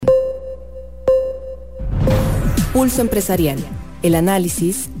Pulso Empresarial. El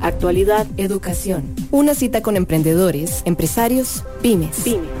análisis, actualidad, educación. Una cita con emprendedores, empresarios, pymes.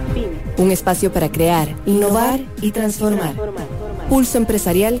 Un espacio para crear, innovar y transformar. Pulso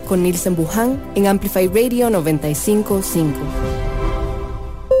Empresarial con Nielsen Buján en Amplify Radio 95.5.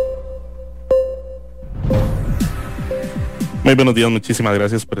 Muy buenos días, muchísimas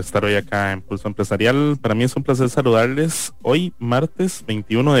gracias por estar hoy acá en Pulso Empresarial. Para mí es un placer saludarles. Hoy, martes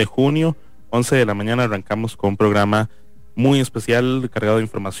 21 de junio, 11 de la mañana, arrancamos con un programa muy especial, cargado de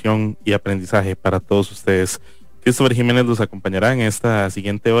información y aprendizaje para todos ustedes. Christopher Jiménez los acompañará en esta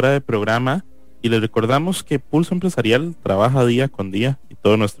siguiente hora de programa y les recordamos que Pulso Empresarial trabaja día con día y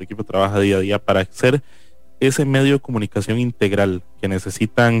todo nuestro equipo trabaja día a día para ser ese medio de comunicación integral que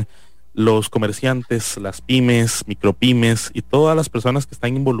necesitan los comerciantes, las pymes, micropymes y todas las personas que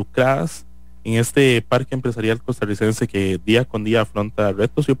están involucradas en este parque empresarial costarricense que día con día afronta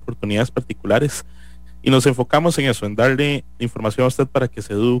retos y oportunidades particulares. Y nos enfocamos en eso, en darle información a usted para que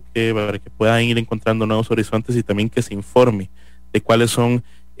se eduque, para que pueda ir encontrando nuevos horizontes y también que se informe de cuáles son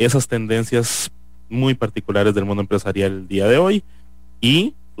esas tendencias muy particulares del mundo empresarial el día de hoy.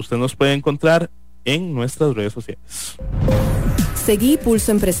 Y usted nos puede encontrar en nuestras redes sociales. Seguí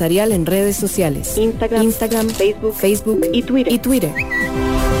Pulso Empresarial en redes sociales. Instagram, Facebook y Twitter.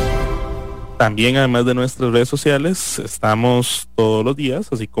 También, además de nuestras redes sociales, estamos todos los días,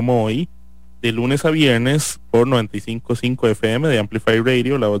 así como hoy, de lunes a viernes por 95.5 FM de Amplify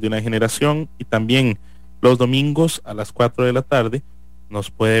Radio, la voz de una generación, y también los domingos a las 4 de la tarde nos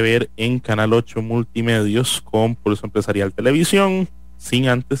puede ver en Canal 8 Multimedios con Pulso Empresarial Televisión, sin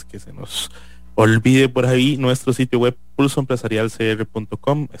antes que se nos olvide por ahí nuestro sitio web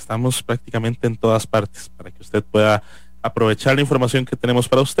pulsoempresarialcr.com. Estamos prácticamente en todas partes para que usted pueda aprovechar la información que tenemos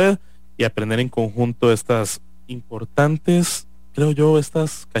para usted y aprender en conjunto estas importantes, creo yo,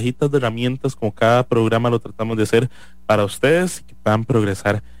 estas cajitas de herramientas, como cada programa lo tratamos de hacer para ustedes y que puedan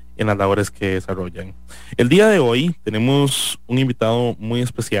progresar en las labores que desarrollan. El día de hoy tenemos un invitado muy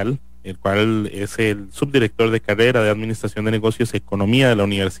especial, el cual es el subdirector de carrera de Administración de Negocios y Economía de la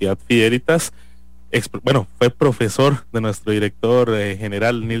Universidad Fidelitas. Fue profesor de nuestro director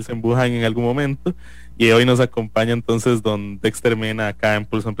general Nielsen Buján en algún momento, y hoy nos acompaña entonces don Dexter Mena acá en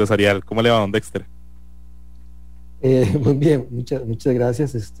Pulso Empresarial. ¿Cómo le va, don Dexter? Muy bien, muchas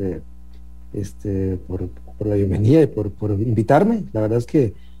gracias por la bienvenida y por invitarme. La verdad es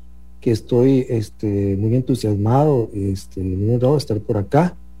que estoy muy entusiasmado, muy honrado de estar por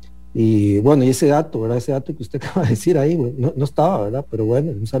acá. Y bueno, y ese dato, ¿verdad? Ese dato que usted acaba de decir ahí, no estaba, ¿verdad? Pero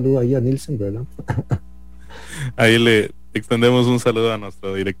bueno, un saludo ahí a Nielsen, ¿verdad? Ahí le extendemos un saludo a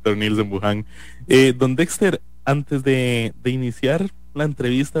nuestro director Nielsen Buján. Don Dexter, antes de iniciar la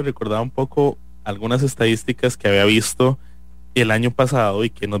entrevista, recordaba un poco algunas estadísticas que había visto el año pasado y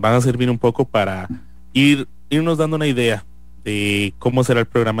que nos van a servir un poco para irnos dando una idea de cómo será el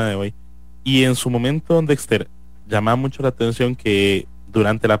programa de hoy. Y en su momento, don Dexter, llamaba mucho la atención que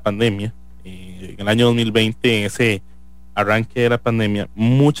durante la pandemia, en el año 2020, en ese arranque de la pandemia,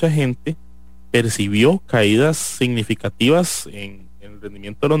 mucha gente percibió caídas significativas en el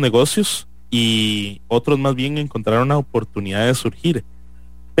rendimiento de los negocios y otros más bien encontraron la oportunidad de surgir.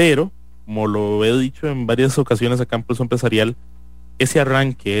 Pero, como lo he dicho en varias ocasiones acá en Pulso Empresarial, ese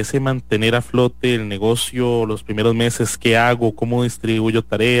arranque, ese mantener a flote el negocio los primeros meses, ¿qué hago? ¿Cómo distribuyo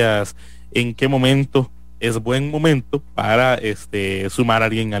tareas? ¿En qué momento es buen momento para sumar a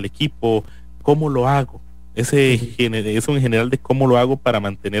alguien al equipo? ¿Cómo lo hago? Eso en general de cómo lo hago para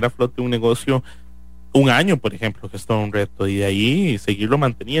mantener a flote un negocio un año, por ejemplo, que es todo un reto, y de ahí seguirlo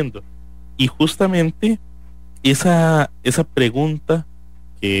manteniendo. Y justamente esa pregunta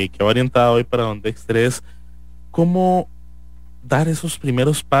que va orientada hoy para don Dexter es cómo dar esos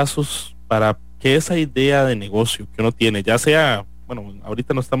primeros pasos para que esa idea de negocio que uno tiene, ya sea, bueno,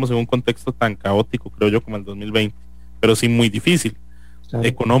 ahorita no estamos en un contexto tan caótico, creo yo, como el 2020, pero sí muy difícil, claro.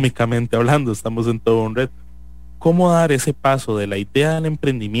 Económicamente hablando, estamos en todo un reto. ¿Cómo dar ese paso de la idea del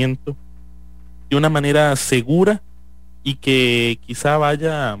emprendimiento de una manera segura y que quizá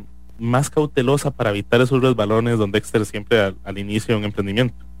vaya más cautelosa para evitar esos resbalones, don Dexter, siempre al inicio de un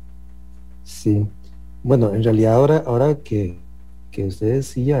emprendimiento? Sí, bueno, en realidad ahora que usted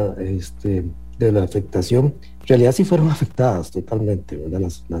decía de la afectación, en realidad sí fueron afectadas totalmente,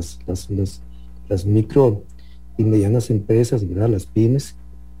 ¿verdad? Las micro y medianas empresas, ¿verdad? Las pymes.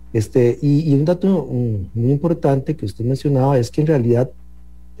 Y un dato muy importante que usted mencionaba es que en realidad,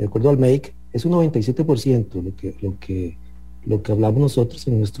 de acuerdo al MEIC, es un 97% lo que hablamos nosotros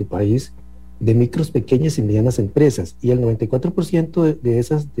en nuestro país de micros, pequeñas y medianas empresas, y el 94% de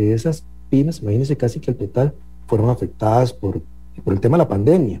esas pymes, imagínense casi que el total, fueron afectadas por el tema de la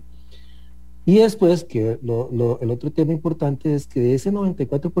pandemia. Y después, que el otro tema importante es que de ese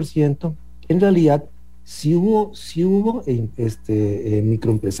 94%, en realidad sí hubo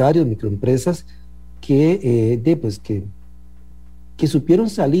microempresarios, microempresas que supieron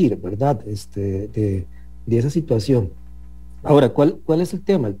salir, ¿verdad? De esa situación. Ahora, ¿cuál es el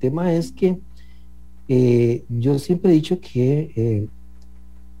tema? El tema es que yo siempre he dicho que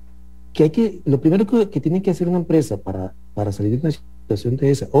lo primero que tiene que hacer una empresa para salir de una situación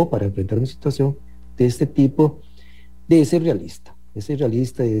de esa o para enfrentar una situación de este tipo, de ser realista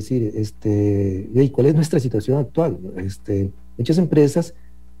y decir, ¿cuál es nuestra situación actual? Muchas empresas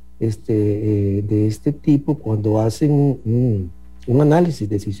de este tipo, cuando hacen un análisis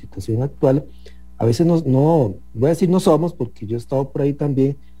de su situación actual, a veces no, voy a decir no somos, porque yo he estado por ahí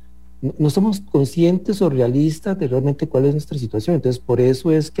también, no somos conscientes o realistas de realmente cuál es nuestra situación. Entonces, por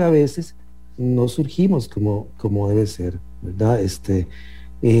eso es que a veces no surgimos como debe ser, ¿verdad?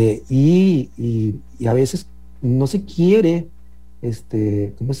 Y a veces no se quiere,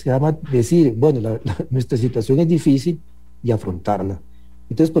 ¿cómo se llama? Decir, bueno, nuestra situación es difícil y afrontarla.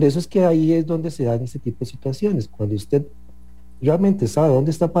 Entonces, por eso es que ahí es donde se dan ese tipo de situaciones. Cuando usted realmente sabe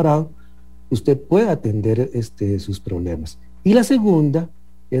dónde está parado, usted puede atender sus problemas. Y la segunda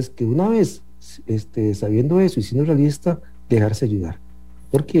es que una vez sabiendo eso y siendo realista, dejarse ayudar.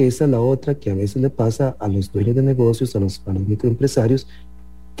 Porque esa es la otra que a veces le pasa a los dueños de negocios, a los microempresarios,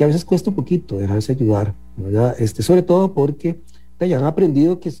 que a veces cuesta un poquito dejarse ayudar, ¿verdad? Sobre todo porque ya han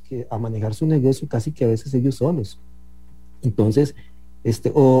aprendido que a manejar su negocio casi que a veces ellos solos. Entonces,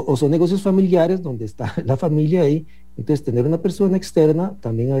 o son negocios familiares donde está la familia ahí, entonces tener una persona externa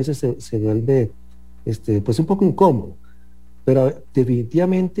también a veces se vuelve pues un poco incómodo, pero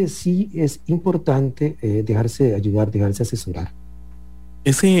definitivamente sí es importante dejarse ayudar, dejarse asesorar.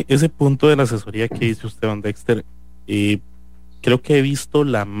 Ese punto de la asesoría que dice usted, don Dexter, creo que he visto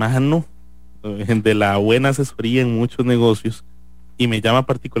la mano de la buena asesoría en muchos negocios, y me llama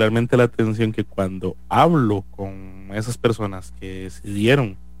particularmente la atención que cuando hablo con esas personas que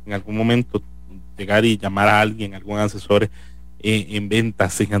decidieron en algún momento llegar y llamar a alguien, algún asesor en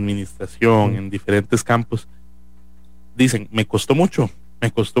ventas, en administración, en diferentes campos, dicen, me costó mucho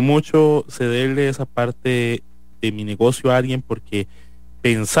cederle esa parte de mi negocio a alguien, porque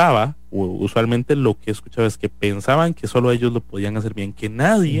pensaba, usualmente lo que he escuchado es que pensaban que solo ellos lo podían hacer bien, que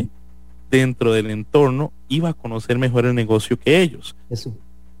nadie dentro del entorno iba a conocer mejor el negocio que ellos. Eso.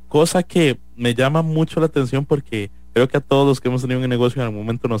 Cosa que me llama mucho la atención, porque creo que a todos los que hemos tenido un negocio en algún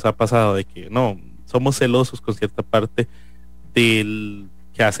momento nos ha pasado de que no, somos celosos con cierta parte del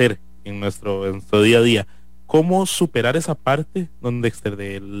que hacer en nuestro día a día. ¿Cómo superar esa parte, don Dexter,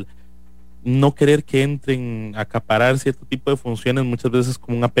 del no querer que entren a acaparar cierto tipo de funciones, muchas veces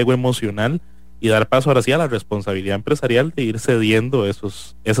como un apego emocional, y dar paso ahora sí a la responsabilidad empresarial de ir cediendo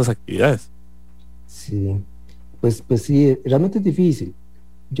esas actividades? Sí, pues sí, realmente es difícil.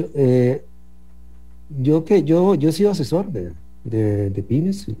 Yo he sido asesor de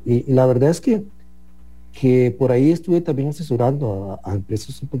pymes, y la verdad es que por ahí estuve también asesorando a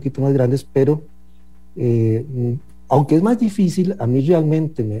empresas un poquito más grandes, pero aunque es más difícil, a mí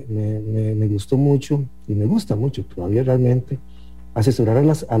realmente me gustó mucho y me gusta mucho todavía realmente asesorar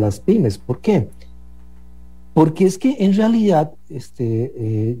a las pymes. ¿Por qué? Porque es que en realidad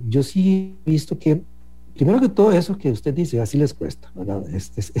yo sí he visto que, primero que todo, eso que usted dice, así les cuesta, ¿verdad?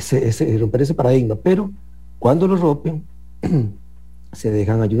 Romper ese paradigma, pero cuando lo rompen, se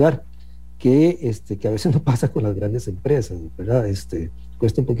dejan ayudar, que a veces no pasa con las grandes empresas, ¿verdad?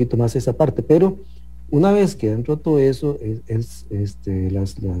 Cuesta un poquito más esa parte, pero una vez que han roto eso,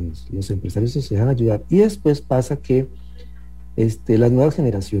 los empresarios se dejan ayudar, y después pasa que las nuevas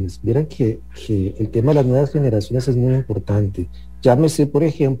generaciones, vieran que el tema de las nuevas generaciones es muy importante. Llámese, por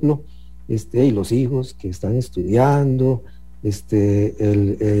ejemplo, los hijos que están estudiando, ¿cómo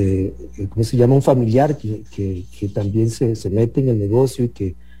se llama? Un familiar que también se mete en el negocio y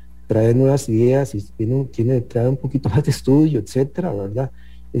que trae nuevas ideas y trae un poquito más de estudio, etcétera, ¿verdad?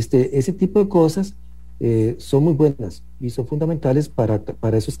 Ese tipo de cosas son muy buenas y son fundamentales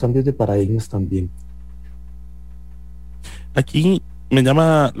para esos cambios de paradigmas también. Aquí me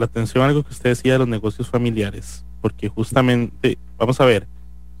llama la atención algo que usted decía de los negocios familiares, porque justamente, vamos a ver,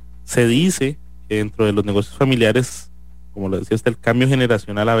 se dice que dentro de los negocios familiares, como lo decía usted, el cambio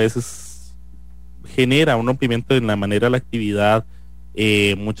generacional a veces genera un rompimiento en la manera de la actividad,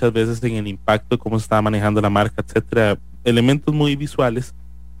 muchas veces en el impacto de cómo se está manejando la marca, etcétera, elementos muy visuales,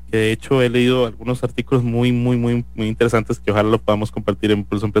 que de hecho he leído algunos artículos muy interesantes que ojalá lo podamos compartir en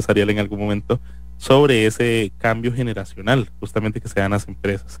Impulso Empresarial en algún momento, sobre ese cambio generacional justamente que se dan en las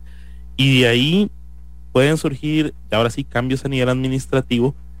empresas. Y de ahí pueden surgir ahora sí cambios a nivel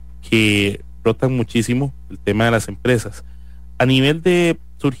administrativo que explotan muchísimo el tema de las empresas. A nivel de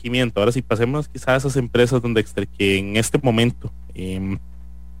surgimiento, ahora sí pasemos quizás a esas empresas donde que en este momento,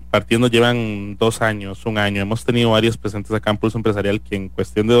 partiendo llevan 2 años, 1 año, hemos tenido varios presentes acá en Pulso Empresarial que en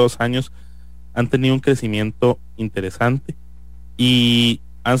cuestión de 2 años han tenido un crecimiento interesante y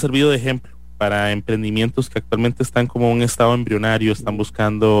han servido de ejemplo para emprendimientos que actualmente están como en un estado embrionario, están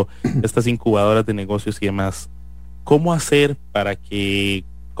buscando estas incubadoras de negocios y demás. ¿Cómo hacer para que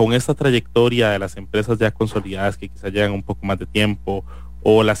con esta trayectoria de las empresas ya consolidadas que quizás llevan un poco más de tiempo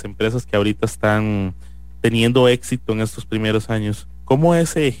o las empresas que ahorita están teniendo éxito en estos primeros años, cómo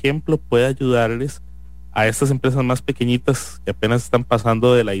ese ejemplo puede ayudarles a estas empresas más pequeñitas que apenas están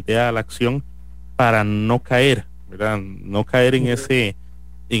pasando de la idea a la acción para no caer, ¿verdad? No caer en ese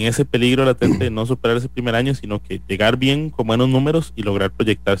peligro latente de no superar ese primer año, sino que llegar bien con buenos números y lograr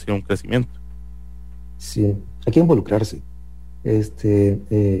proyectarse un crecimiento? Sí, hay que involucrarse. Esa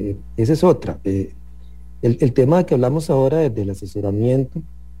es otra. El tema que hablamos ahora del asesoramiento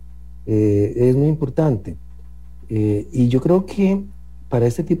es muy importante. Y yo creo que para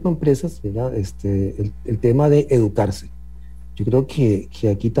este tipo de empresas, ¿verdad? El tema de educarse. Yo creo que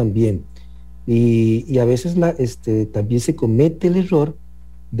aquí también. Y a veces también se comete el error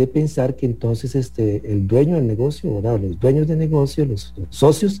de pensar que entonces el dueño del negocio, ¿verdad? Los dueños de negocio, los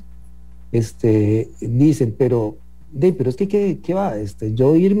socios, dicen, pero es que ¿qué va?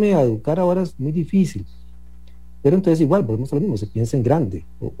 Yo irme a educar ahora es muy difícil. Pero entonces igual, volvemos a lo mismo, se piensa en grande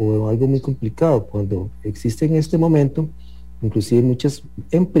o algo muy complicado, cuando existe en este momento, inclusive muchas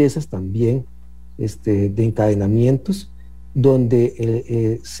empresas también de encadenamientos,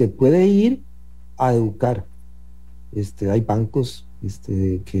 donde se puede ir a educar. Hay bancos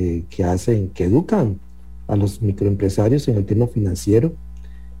que educan a los microempresarios en el tema financiero.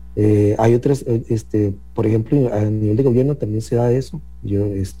 Hay otras, por ejemplo, a nivel de gobierno también se da eso. Yo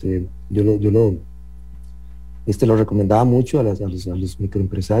lo recomendaba mucho a los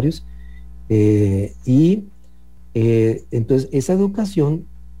microempresarios. Entonces, esa educación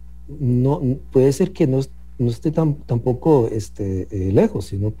no puede ser que no esté tampoco lejos,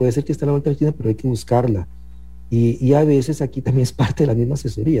 sino puede ser que esté a la vuelta de la esquina, pero hay que buscarla. Y a veces aquí también es parte de la misma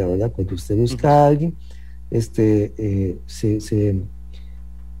asesoría, ¿verdad? Cuando usted busca a alguien, se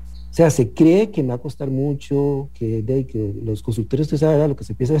cree que me va a costar mucho, que los consultores, usted sabe, ¿verdad? Lo que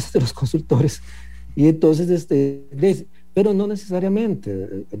se piensa a veces de los consultores, y entonces, pero no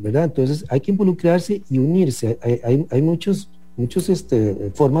necesariamente, ¿verdad? Entonces hay que involucrarse y unirse. Hay muchas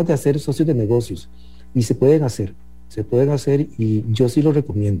formas de hacer socios de negocios, y se pueden hacer, y yo sí lo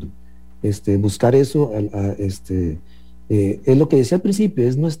recomiendo. Buscar eso, es lo que decía al principio,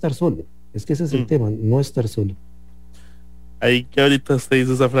 es no estar solo. Es que ese es el tema, no estar solo. Ahí que ahorita usted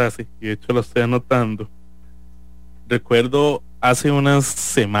dice esa frase, y de hecho la estoy anotando. Recuerdo hace unas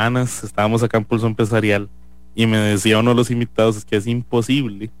semanas estábamos acá en Pulso Empresarial y me decía uno de los invitados, es que es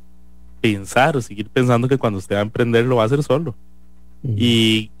imposible pensar o seguir pensando que cuando usted va a emprender lo va a hacer solo.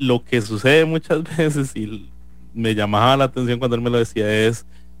 Y lo que sucede muchas veces, y me llamaba la atención cuando él me lo decía, es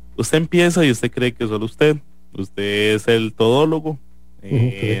usted empieza y usted cree que solo usted es el todólogo,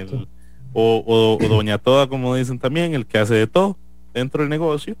 o doña toda, como dicen también, el que hace de todo dentro del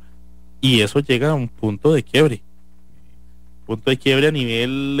negocio, y eso llega a un punto de quiebre a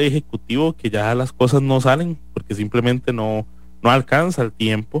nivel ejecutivo, que ya las cosas no salen porque simplemente no alcanza el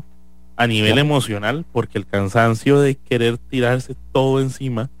tiempo, a nivel emocional, porque el cansancio de querer tirarse todo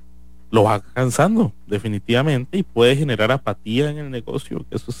encima lo va cansando definitivamente y puede generar apatía en el negocio,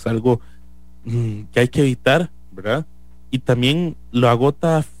 que eso es algo que hay que evitar, ¿verdad? Y también lo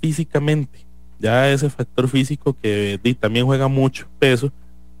agota físicamente, ya ese factor físico que también juega mucho peso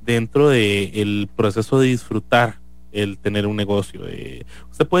dentro del proceso de disfrutar el tener un negocio.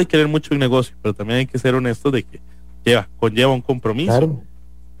 Usted puede querer mucho un negocio, pero también hay que ser honesto de que conlleva un compromiso. Claro.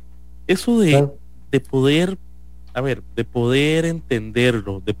 Eso de poder, de poder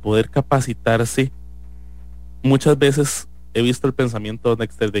entenderlo, de poder capacitarse, muchas veces he visto el pensamiento,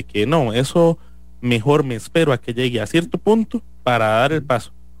 Dexter, de que no, eso mejor me espero a que llegue a cierto punto para dar el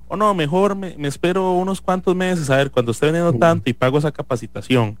paso. O no, mejor me espero unos cuantos meses, a ver, cuando esté vendiendo tanto y pago esa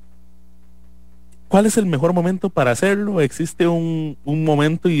capacitación. ¿Cuál es el mejor momento para hacerlo? ¿Existe un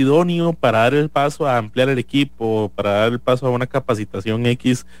momento idóneo para dar el paso a ampliar el equipo, para dar el paso a una capacitación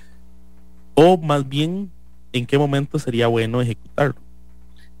X? O más bien, ¿en qué momento sería bueno ejecutarlo?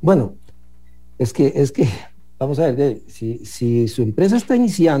 Bueno, es que vamos a ver, si su empresa está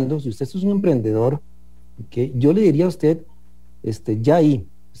iniciando, si usted es un emprendedor, yo le diría a usted, ya ahí,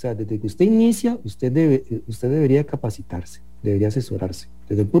 o sea, desde que usted inicia, usted debería capacitarse, debería asesorarse,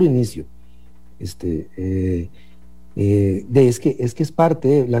 desde el puro inicio. Es que es parte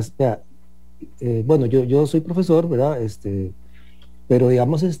de bueno, yo soy profesor, ¿verdad? Pero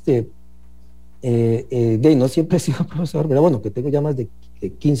digamos, no siempre he sido profesor, ¿verdad? Bueno, que tengo ya más de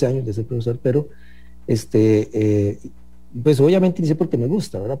 15 años de ser profesor, pero pues obviamente inicié porque me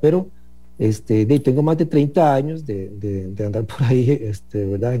gusta, ¿verdad? Pero tengo más de 30 años de andar por ahí,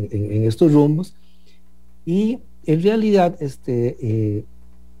 ¿verdad? En estos rumbos. Y en realidad, usted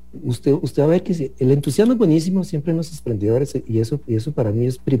va a ver que el entusiasmo es buenísimo siempre en los emprendedores y eso para mí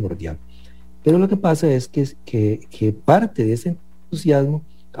es primordial. Pero lo que pasa es que parte de ese entusiasmo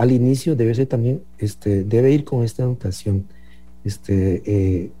al inicio debe ser también, debe ir con esta educación.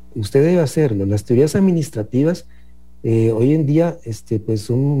 Usted debe hacerlo. Las teorías administrativas hoy en día pues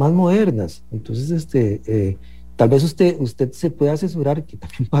son más modernas. Entonces, tal vez usted se puede asesorar, que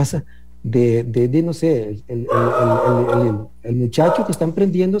también pasa, no sé, el muchacho que está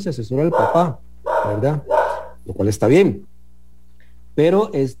emprendiendo se asesora al papá, ¿verdad? Lo cual está bien.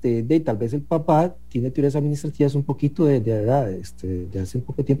 Pero tal vez el papá tiene teorías administrativas un poquito de hace un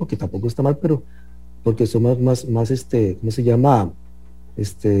poco de tiempo, que tampoco está mal, pero porque son ¿cómo se llama?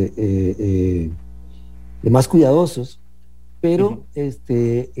 Más cuidadosos, pero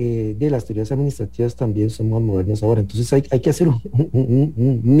de las teorías administrativas también son más modernas ahora. Entonces hay que hacer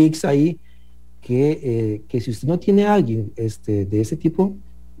un mix ahí que si usted no tiene a alguien de ese tipo,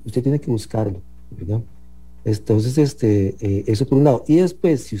 usted tiene que buscarlo, ¿verdad? Entonces, eso por un lado. Y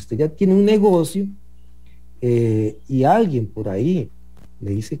después, si usted ya tiene un negocio y alguien por ahí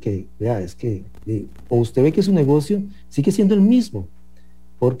le dice que, vea, es que, o usted ve que su negocio sigue siendo el mismo,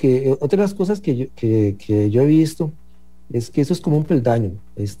 porque otra de las cosas que yo he visto es que eso es como un peldaño.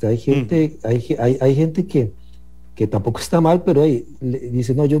 Hay gente, hay gente que tampoco está mal, pero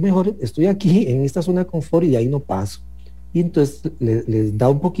dice, no, yo mejor estoy aquí en esta zona de confort y de ahí no paso. Y entonces les da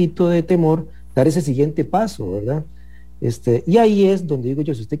un poquito de temor dar ese siguiente paso, ¿verdad? Y ahí es donde digo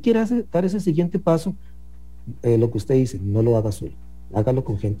yo, si usted quiere dar ese siguiente paso, lo que usted dice, no lo haga solo, hágalo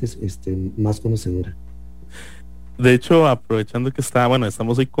con gente más conocedora. De hecho, aprovechando que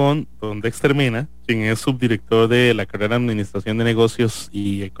estamos hoy con don Dexter Mena, quien es subdirector de la carrera de Administración de Negocios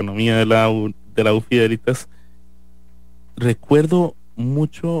y Economía de la U Fidelitas. Recuerdo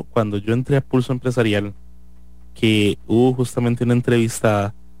mucho cuando yo entré a Pulso Empresarial que hubo justamente una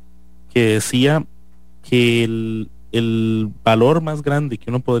entrevista que decía que el valor más grande que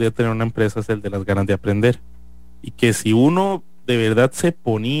uno podría tener en una empresa es el de las ganas de aprender, y que si uno de verdad se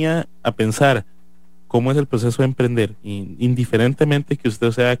ponía a pensar cómo es el proceso de emprender, indiferentemente que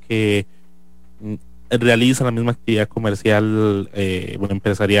usted sea que realiza la misma actividad comercial o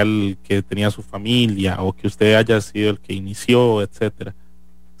empresarial que tenía su familia, o que usted haya sido el que inició, etcétera,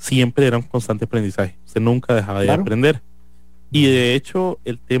 siempre era un constante aprendizaje. Usted nunca dejaba de aprender. Y de hecho,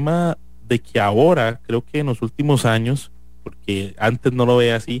 el tema de que ahora, creo que en los últimos años, porque antes no lo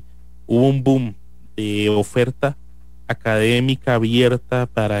veía así, hubo un boom de oferta académica abierta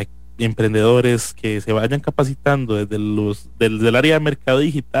para emprendedores que se vayan capacitando desde el área de mercado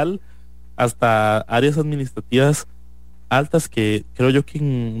digital hasta áreas administrativas altas, que creo yo que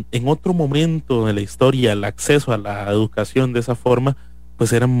en otro momento de la historia el acceso a la educación de esa forma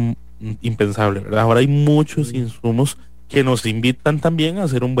pues era impensable, ¿verdad? Ahora hay muchos insumos que nos invitan también a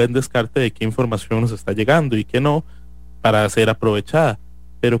hacer un buen descarte de qué información nos está llegando y qué no, para ser aprovechada.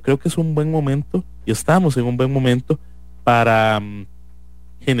 Pero creo que es un buen momento, y estamos en un buen momento para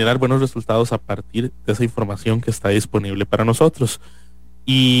generar buenos resultados a partir de esa información que está disponible para nosotros.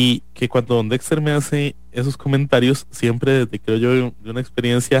 Y que cuando don Dexter me hace esos comentarios, siempre desde, creo yo, de una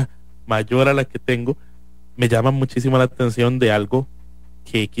experiencia mayor a la que tengo, me llama muchísimo la atención de algo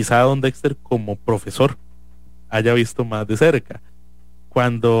que quizá don Dexter como profesor haya visto más de cerca.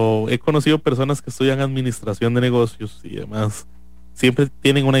 Cuando he conocido personas que estudian administración de negocios y demás, siempre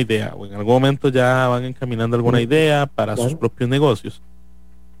tienen una idea, o en algún momento ya van encaminando alguna idea para sus propios negocios.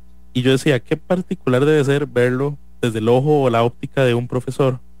 Y yo decía, qué particular debe ser verlo desde el ojo o la óptica de un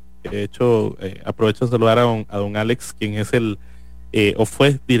profesor. De hecho, aprovecho de saludar a don Alex, quien es o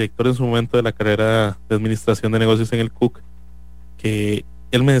fue director en su momento de la carrera de administración de negocios en el CUC, que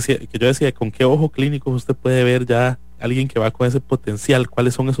él me decía, que yo decía, ¿con qué ojo clínico usted puede ver ya alguien que va con ese potencial?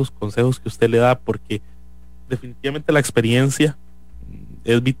 ¿Cuáles son esos consejos que usted le da? Porque definitivamente la experiencia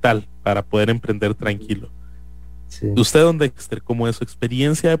es vital para poder emprender tranquilo. Sí. Usted, don Dexter, como de su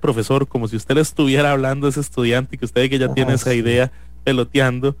experiencia de profesor, como si usted le estuviera hablando a ese estudiante que usted que ya tiene esa idea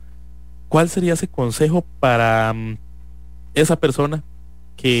peloteando, ¿cuál sería ese consejo para esa persona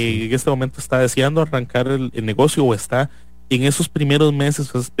que en este momento está deseando arrancar el negocio, o está en esos primeros meses,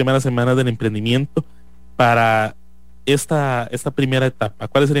 esas primeras semanas del emprendimiento, para esta primera etapa?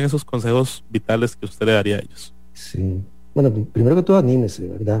 ¿Cuáles serían esos consejos vitales que usted le daría a ellos? Sí, bueno, primero que todo, anímese,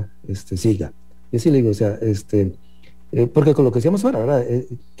 ¿verdad? siga. Yo sí le digo, o sea, porque con lo que decíamos ahora, ¿verdad?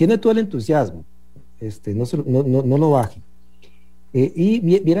 Tiene todo el entusiasmo, no lo baje. Y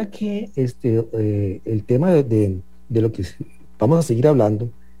viera que el tema de lo que vamos a seguir hablando,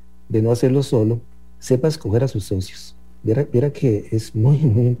 de no hacerlo solo, sepa escoger a sus socios. Viera que es muy,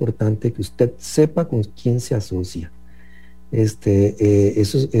 muy importante que usted sepa con quién se asocia. Eso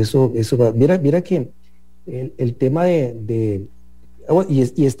va. Mira que el tema y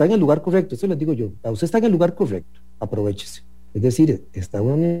está en el lugar correcto, eso les digo yo, usted está en el lugar correcto, aprovechese. Es decir,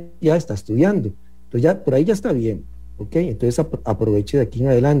 ya está estudiando, entonces ya por ahí ya está bien, ¿ok? Entonces aproveche de aquí en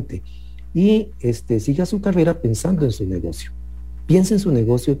adelante y siga su carrera pensando en su negocio. Piense en su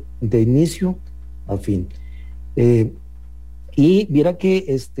negocio de inicio a fin. Y viera que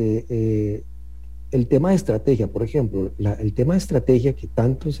el tema de estrategia, por ejemplo, el tema de estrategia que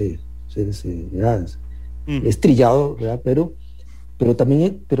tanto se es trillado, ¿verdad? Pero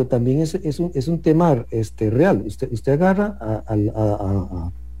también es un tema real. Usted agarra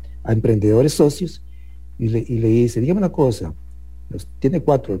a emprendedores socios y le dice, dígame una cosa, tiene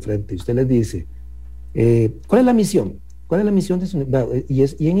 4 al frente, y usted les dice, ¿cuál es la misión? ¿Cuál es la misión de su negocio?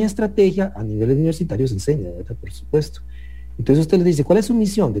 Y en estrategia, a nivel universitario se enseña, ¿verdad? Por supuesto. Entonces usted les dice, ¿cuál es su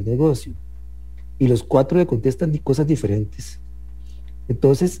misión del negocio? Y los 4 le contestan cosas diferentes.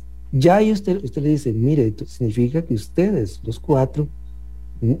 Entonces, ya ahí usted le dice, mire, significa que ustedes, los 4,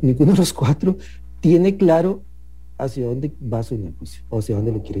 ninguno de los 4 tiene claro hacia dónde va su negocio, o hacia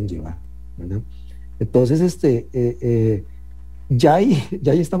dónde lo quieren llevar, ¿verdad? Entonces, ya ahí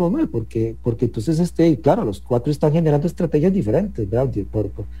estamos mal, porque entonces, claro, los 4 están generando estrategias diferentes, ¿verdad?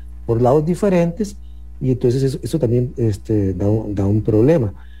 Por lados diferentes, y entonces eso también da un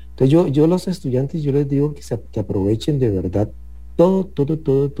problema. Entonces yo a los estudiantes, yo les digo que aprovechen de verdad todo,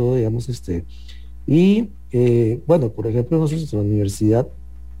 digamos, y bueno, por ejemplo, nosotros en la universidad,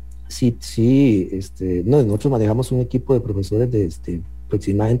 nosotros manejamos un equipo de profesores de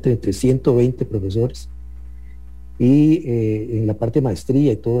aproximadamente entre 120 profesores, y en la parte de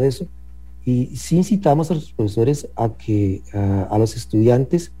maestría y todo eso, y sí incitamos a los profesores a los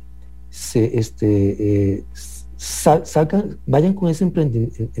estudiantes vayan con ese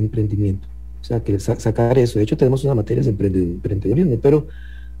emprendimiento, o sea, que sacar eso. De hecho, tenemos unas materias de emprendedorismo,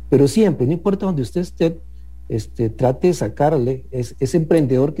 pero siempre, no importa donde usted esté, trate de sacarle ese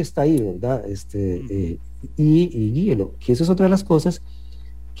emprendedor que está ahí, ¿verdad? Y guíelo, que eso es otra de las cosas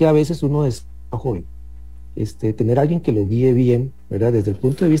que a veces uno es joven, tener a alguien que lo guíe bien, ¿verdad? Desde el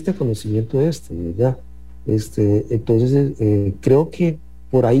punto de vista de conocimiento de ¿verdad? Entonces, creo que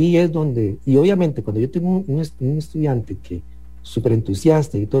por ahí es donde, y obviamente cuando yo tengo un estudiante que súper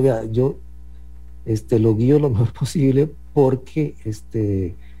entusiasta y todavía yo lo guío lo mejor posible, porque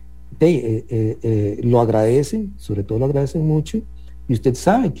lo agradecen, sobre todo lo agradecen mucho, y usted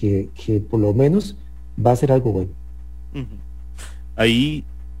sabe que por lo menos va a ser algo bueno. Ahí,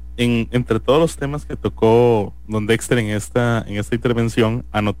 entre todos los temas que tocó don Dexter en esta intervención,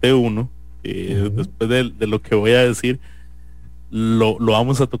 anoté uno, después de lo que voy a decir, lo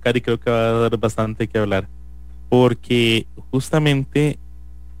vamos a tocar y creo que va a dar bastante que hablar, porque justamente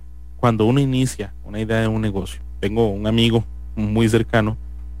cuando uno inicia una idea de un negocio, tengo un amigo muy cercano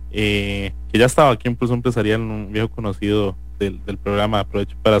que ya estaba aquí en Pulso Empresarial, un viejo conocido del programa.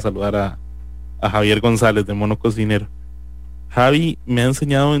 Aprovecho para saludar a Javier González de Mono Cocinero. Javi me ha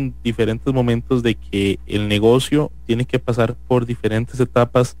enseñado en diferentes momentos de que el negocio tiene que pasar por diferentes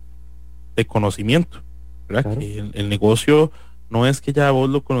etapas de conocimiento, ¿verdad? Claro. Que el negocio no es que ya vos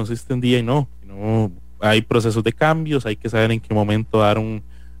lo conociste un día y no, sino hay procesos de cambios, hay que saber en qué momento dar un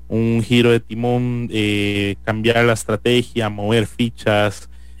giro de timón, cambiar la estrategia, mover fichas,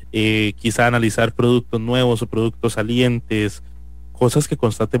 quizá analizar productos nuevos o productos salientes, cosas que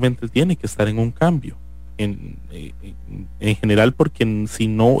constantemente tiene que estar en un cambio en general, porque si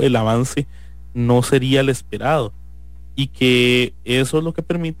no el avance no sería el esperado, y que eso es lo que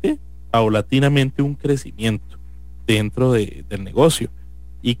permite paulatinamente un crecimiento dentro del negocio.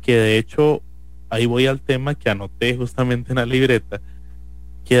 Y que de hecho ahí voy al tema que anoté justamente en la libreta,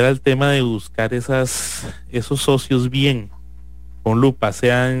 que era el tema de buscar esos socios bien, con lupa,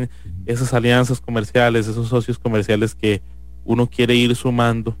 sean esas alianzas comerciales, esos socios comerciales que uno quiere ir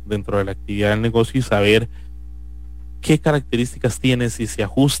sumando dentro de la actividad del negocio, y saber qué características tiene, si se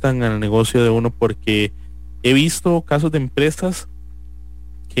ajustan al negocio de uno, porque he visto casos de empresas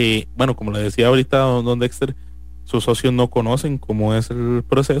que, bueno, como le decía ahorita don Dexter, sus socios no conocen cómo es el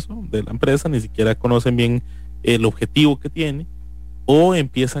proceso de la empresa, ni siquiera conocen bien el objetivo que tiene, o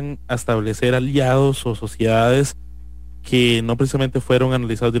empiezan a establecer aliados o sociedades que no precisamente fueron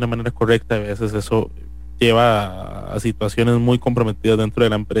analizados de una manera correcta. A veces eso lleva a situaciones muy comprometidas dentro de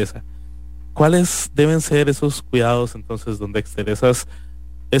la empresa. ¿Cuáles deben ser esos cuidados entonces, don Dexter?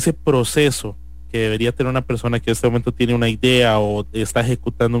 Ese proceso que debería tener una persona que en este momento tiene una idea o está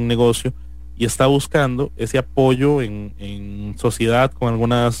ejecutando un negocio y está buscando ese apoyo en sociedad con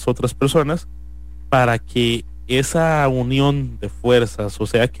algunas otras personas para que esa unión de fuerzas, o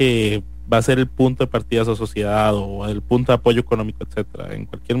sea que va a ser el punto de partida de esa sociedad o el punto de apoyo económico, etcétera, en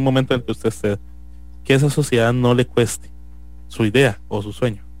cualquier momento en el que usted esté, que esa sociedad no le cueste su idea o su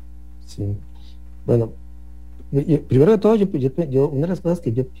sueño? Sí. Bueno, primero de todo, yo una de las cosas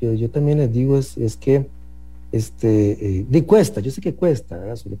que yo también les digo es que cuesta, yo sé que cuesta,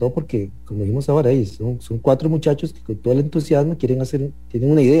 ¿verdad? Sobre todo porque, como dijimos ahora, ahí son 4 muchachos que con todo el entusiasmo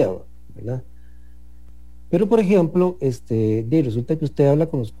tienen una idea, ¿verdad? Pero, por ejemplo, resulta que usted habla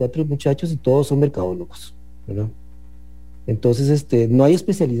con los 4 muchachos y todos son mercadólogos, ¿verdad? Entonces, no hay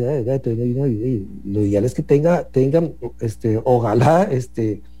especialidades, ¿verdad? Entonces, lo ideal es que tengan, ojalá,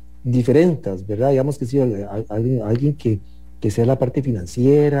 diferentes, ¿verdad? Digamos que sí, alguien que sea la parte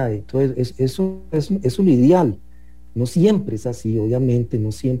financiera, entonces, eso es lo ideal. No siempre es así, obviamente,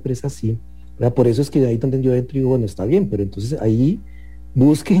 no siempre es así, ¿verdad? Por eso es que ahí donde yo entro y digo, bueno, está bien, pero entonces ahí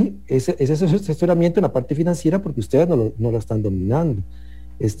busquen ese asesoramiento en la parte financiera porque ustedes no lo están dominando.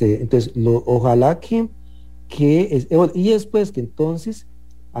 Entonces, ojalá y después que entonces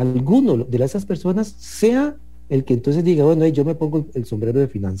alguno de esas personas sea el que entonces diga, bueno, yo me pongo el sombrero de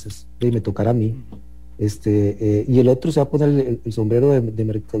finanzas, y me tocará a mí. Y el otro se va a poner el sombrero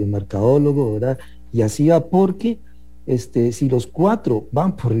de mercadólogo, ¿verdad? Y así va, porque si los 4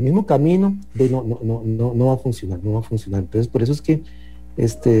 van por el mismo camino, no va a funcionar, no va a funcionar. Entonces, por eso es que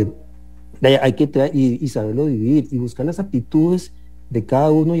hay que traer y saberlo dividir y buscar las aptitudes de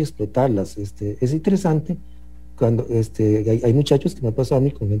cada uno y explotarlas. Es interesante cuando hay muchachos que me ha pasado a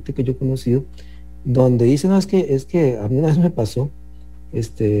mí con gente que yo he conocido, donde dicen, no, es que a mí una vez me pasó,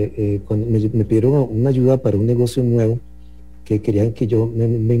 cuando me pidieron una ayuda para un negocio nuevo, que querían que yo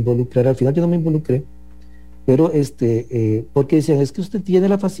me involucrara. Al final yo no me involucré, pero porque decían, es que usted tiene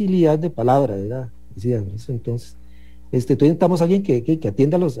la facilidad de palabra, ¿verdad? Decían eso. Entonces necesitamos a alguien que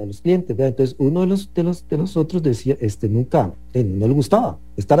atienda a los clientes, ¿verdad? Entonces uno de los otros decía, nunca, no le gustaba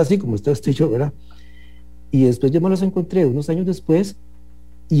estar así como estoy yo, ¿verdad? Y después yo me los encontré unos años después,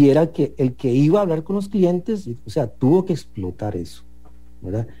 y era el que iba a hablar con los clientes, o sea, tuvo que explotar eso,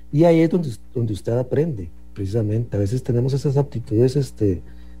 ¿verdad? Y ahí es donde usted aprende, precisamente. A veces tenemos esas aptitudes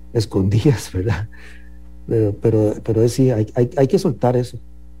escondidas, ¿verdad? Pero sí, hay que soltar eso.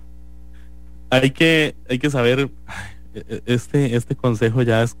 Hay que saber, este consejo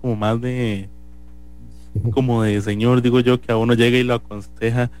ya es como más como de señor, digo yo, que a uno llega y lo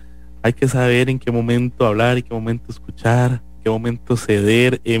aconseja. Hay que saber en qué momento hablar, en qué momento escuchar, en qué momento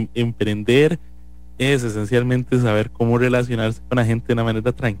ceder. Emprender es esencialmente saber cómo relacionarse con la gente de una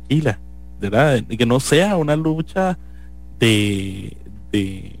manera tranquila, ¿verdad? Y que no sea una lucha de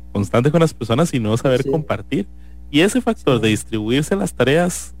constante con las personas, sino saber compartir. Y ese factor de distribuirse las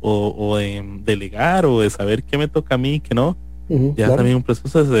tareas o de delegar o de saber qué me toca a mí y qué no, claro. También un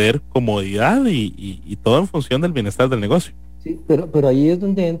proceso de ceder comodidad y todo en función del bienestar del negocio. Sí, pero ahí es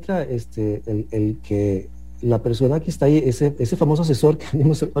donde entra el que la persona que está ahí, ese famoso asesor que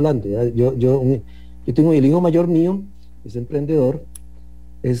venimos hablando, ¿verdad? Yo tengo el hijo mayor mío, es emprendedor,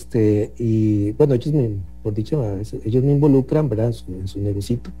 y bueno, ellos me involucran, ¿verdad? En su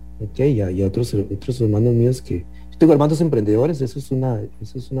negocito, okay, y a otros hermanos míos que yo tengo hermanos emprendedores, eso es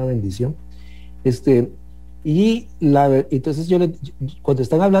una bendición. Entonces cuando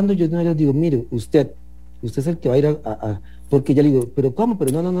están hablando, yo no les digo, mire, usted es el que va a ir porque ya le digo, pero ¿cómo?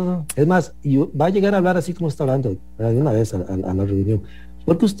 Pero no. Es más, va a llegar a hablar así como está hablando, ¿verdad? De una vez a la reunión.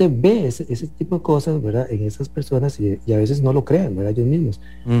 Porque usted ve ese tipo de cosas, ¿verdad? En esas personas y a veces no lo creen, ¿verdad? Ellos mismos.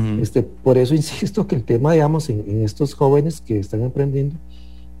 Por eso insisto que el tema, digamos, en estos jóvenes que están emprendiendo,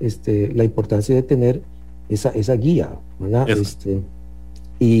 la importancia de tener esa guía, ¿verdad?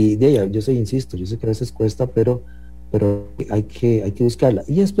 Y de ella, yo sé que a veces cuesta, pero hay que buscarla.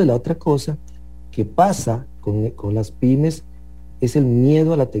 Y después la otra cosa que pasa con las pymes es el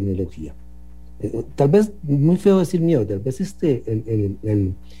miedo a la tecnología. Tal vez, muy feo decir miedo, tal vez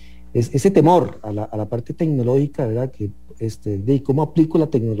ese temor a la parte tecnológica, ¿verdad? De cómo aplico la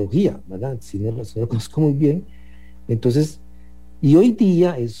tecnología, ¿verdad? Si no lo conozco muy bien. Entonces, y hoy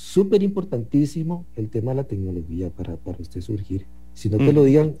día es súper importantísimo el tema de la tecnología para usted surgir. Si no te lo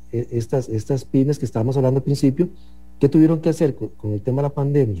digan estas pymes que estábamos hablando al principio, ¿qué tuvieron que hacer con el tema de la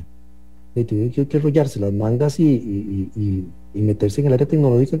pandemia? Tuvieron que enrollarse las mangas y meterse en el área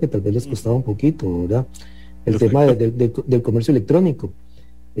tecnológica, que tal vez les costaba un poquito, ¿verdad? El tema del comercio electrónico.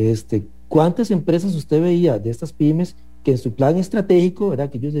 ¿Cuántas empresas usted veía de estas pymes que en su plan estratégico, era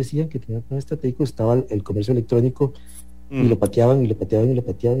que ellos decían que tenían un plan estratégico, estaba el comercio electrónico y lo pateaban y lo pateaban y lo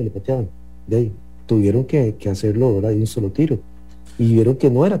pateaban y lo pateaban? De ahí, tuvieron que hacerlo, ¿verdad?, de un solo tiro, y vieron que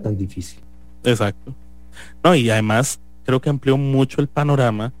no era tan difícil. Exacto. No, y además creo que amplió mucho el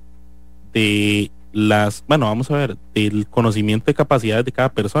panorama de vamos a ver, del conocimiento y capacidades de cada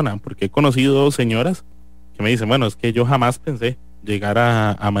persona, porque he conocido señoras que me dicen, bueno, es que yo jamás pensé llegar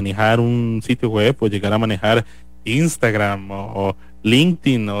a manejar un sitio web o llegar a manejar Instagram o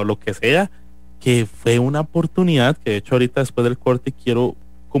LinkedIn o lo que sea, que fue una oportunidad que de hecho ahorita después del corte quiero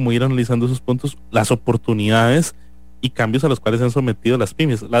como ir analizando esos puntos, las oportunidades y cambios a los cuales se han sometido las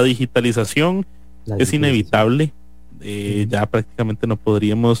pymes. La digitalización es inevitable, ya prácticamente no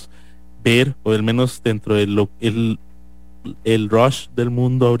podríamos ver, o al menos dentro de el rush del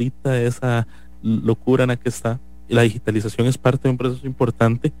mundo ahorita, esa locura en la que está, la digitalización es parte de un proceso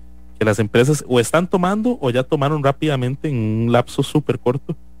importante que las empresas o están tomando o ya tomaron rápidamente en un lapso súper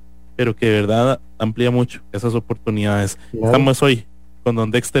corto, pero que de verdad amplía mucho esas oportunidades. Claro. Estamos hoy con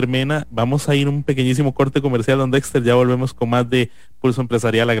don Dexter Mena. Vamos a ir un pequeñísimo corte comercial, don Dexter, ya volvemos con más de Pulso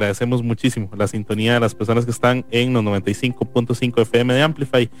Empresarial. Agradecemos muchísimo la sintonía de las personas que están en los 95.5 FM de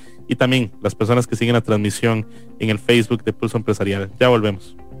Amplify y también las personas que siguen la transmisión en el Facebook de Pulso Empresarial. Ya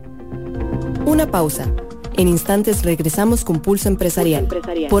volvemos. Una pausa. En instantes regresamos con Pulso Empresarial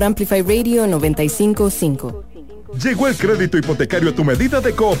por Amplify Radio 95.5. Llegó el crédito hipotecario a tu medida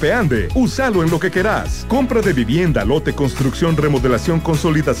de Coopeande. Úsalo en lo que querás. Compra de vivienda, lote, construcción, remodelación,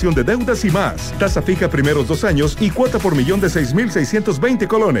 consolidación de deudas y más. Tasa fija primeros 2 años y cuota por millón de 6.620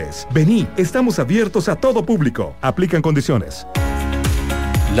 colones. Vení, estamos abiertos a todo público. Aplican condiciones.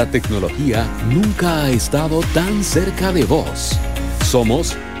 La tecnología nunca ha estado tan cerca de vos.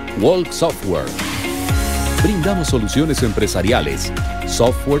 Somos Walk Software. Brindamos soluciones empresariales,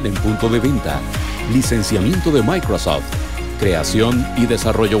 software en punto de venta, licenciamiento de Microsoft, creación y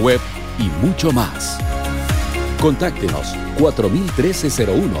desarrollo web y mucho más. Contáctenos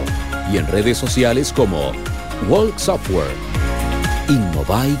 401301 y en redes sociales como Walk Software.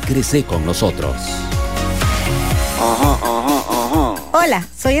 Innova y crece con nosotros. Hola,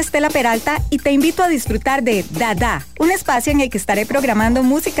 soy Estela Peralta y te invito a disfrutar de Dada, un espacio en el que estaré programando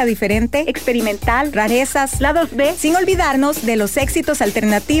música diferente, experimental, rarezas, lados B, sin olvidarnos de los éxitos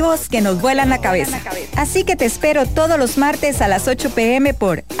alternativos que nos vuelan la cabeza. Así que te espero todos los martes a las 8 p.m.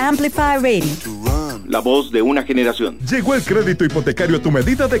 por Amplify Radio. La voz de una generación. Llegó el crédito hipotecario a tu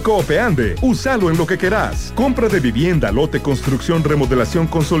medida de Coopeande. Úsalo en lo que querás. Compra de vivienda, lote, construcción, remodelación,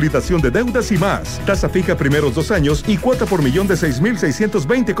 consolidación de deudas y más. Tasa fija primeros 2 años y cuota por millón de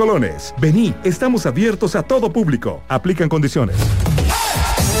 6.620 colones. Vení, estamos abiertos a todo público. Aplican condiciones.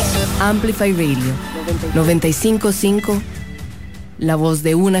 Amplify Radio 95.5. La voz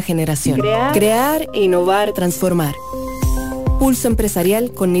de una generación. Crear, innovar, transformar. Pulso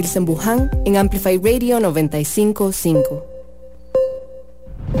Empresarial con Nielsen Buján en Amplify Radio 95.5.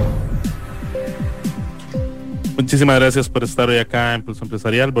 Muchísimas gracias por estar hoy acá en Pulso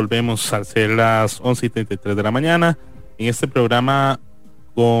Empresarial. Volvemos a ser las 11:33 de la mañana en este programa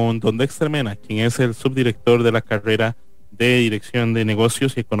con don Dexter Mena, quien es el subdirector de la carrera de Dirección de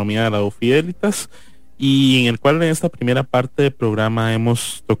Negocios y Economía de la Ufidelitas, y en el cual en esta primera parte del programa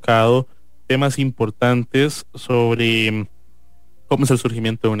hemos tocado temas importantes sobre cómo es el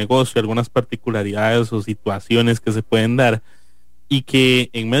surgimiento de un negocio, algunas particularidades o situaciones que se pueden dar, y que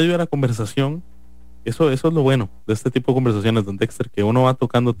en medio de la conversación, eso es lo bueno de este tipo de conversaciones, don Dexter, que uno va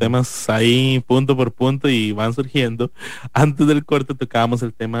tocando temas ahí punto por punto y van surgiendo. Antes del corte tocábamos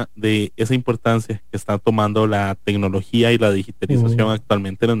el tema de esa importancia que está tomando la tecnología y la digitalización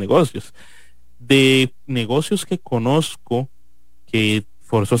actualmente en los negocios. De negocios que conozco que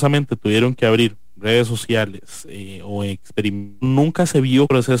forzosamente tuvieron que abrir redes sociales o nunca se vio un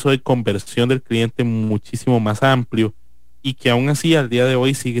proceso de conversión del cliente muchísimo más amplio, y que aún así al día de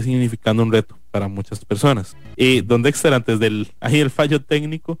hoy sigue significando un reto para muchas personas. Don Dexter, antes del fallo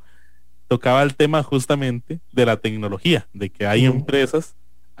técnico, tocaba el tema justamente de la tecnología, de que hay empresas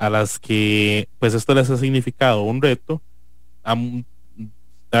a las que pues esto les ha significado un reto, han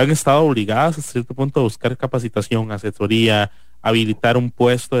estado obligadas a cierto punto a buscar capacitación, asesoría, habilitar un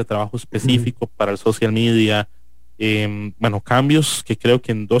puesto de trabajo específico para el social media, cambios que creo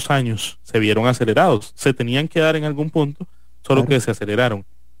que en 2 años se vieron acelerados. Se tenían que dar en algún punto, solo que se aceleraron.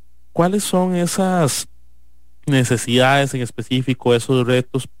 ¿Cuáles son esas necesidades en específico, esos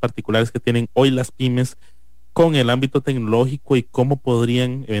retos particulares que tienen hoy las pymes con el ámbito tecnológico, y cómo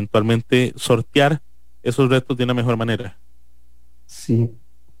podrían eventualmente sortear esos retos de una mejor manera? Sí,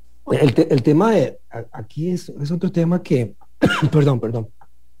 el tema de aquí es otro tema que perdón,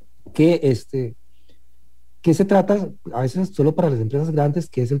 que que se trata a veces solo para las empresas grandes,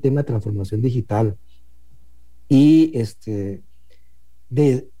 que es el tema de transformación digital. Y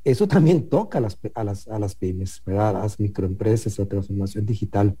de eso también toca a las pymes, ¿verdad? A las microempresas, la transformación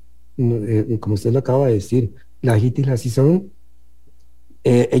digital. Como usted lo acaba de decir, la digitalización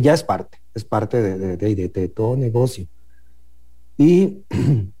ya es parte de todo negocio. Y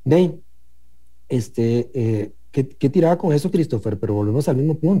 ¿qué tiraba con eso, Christopher? Pero volvemos al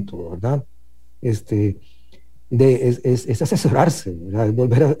mismo punto, ¿verdad? Este, es asesorarse, ¿verdad?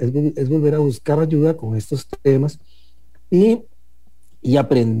 Es volver a buscar ayuda con estos temas y, y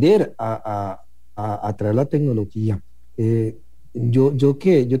aprender a traer la tecnología. Yo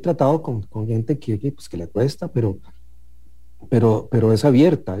he tratado con gente pues, que le cuesta, pero es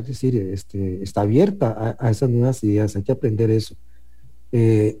abierta, es decir, está abierta a esas nuevas ideas, hay que aprender eso.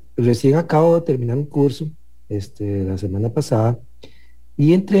 Recién acabo de terminar un curso la semana pasada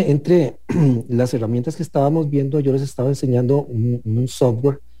y entre las herramientas que estábamos viendo, yo les estaba enseñando un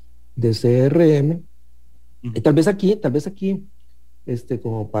software de CRM. Y tal vez aquí,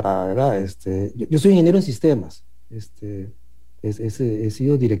 como para, ¿verdad? Yo soy ingeniero en sistemas, he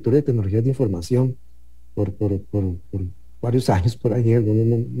sido director de tecnologías de información por varios años por ahí en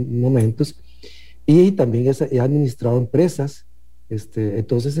algunos momentos, y también he administrado empresas,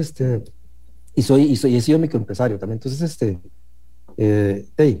 entonces, he sido microempresario también, entonces,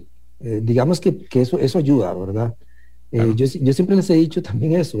 digamos que eso ayuda, ¿verdad? Claro. Yo siempre les he dicho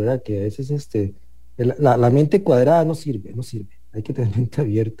también eso, ¿verdad? Que a veces la mente cuadrada no sirve, hay que tener mente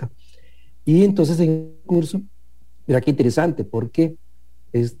abierta. Y entonces en el curso, mira qué interesante, porque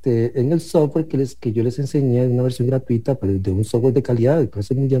en el software que yo les enseñé, una versión gratuita, pero de un software de calidad, de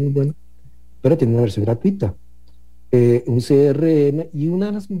precio mundial muy bueno, pero tiene una versión gratuita, un CRM, y una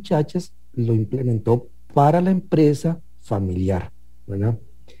de las muchachas lo implementó para la empresa familiar, ¿verdad?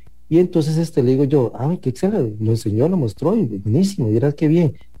 Y entonces le digo yo, ay, qué excelente, lo enseñó, lo mostró, y buenísimo, mira qué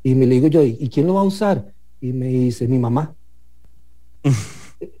bien. Y me le digo yo, ¿y quién lo va a usar? Y me dice, mi mamá.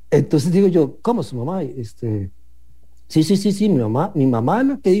 Entonces digo yo, ¿cómo su mamá? Sí, mi mamá es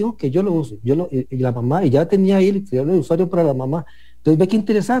la que dijo que yo lo uso, y la mamá, y ya tenía ahí el creador de usuario para la mamá. Entonces ve qué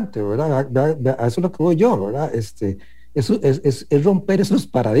interesante, ¿verdad? A eso es lo que voy yo, ¿verdad? Eso es romper esos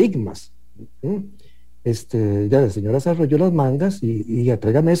paradigmas. Ya la señora se arrolló las mangas y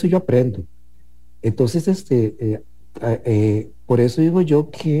tráigame eso y yo aprendo. Entonces, por eso digo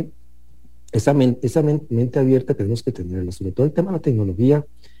yo que esa mente abierta tenemos que tenerla, sobre todo el tema de la tecnología,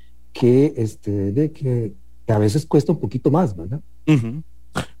 que a veces cuesta un poquito más, ¿verdad? Uh-huh.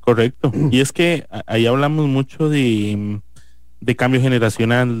 Correcto. Y es que ahí hablamos mucho de cambio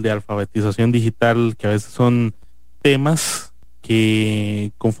generacional, de alfabetización digital, que a veces son temas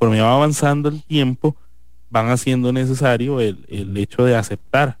que conforme va avanzando el tiempo van haciendo necesario el hecho de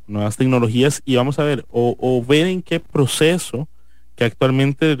aceptar nuevas tecnologías y vamos a ver o ver en qué proceso que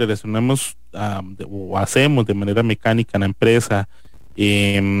actualmente relacionamos o hacemos de manera mecánica en la empresa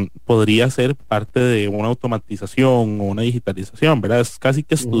podría ser parte de una automatización o una digitalización, ¿verdad? Es casi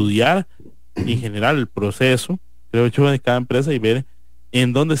que estudiar en general el proceso, creo yo, de cada empresa y ver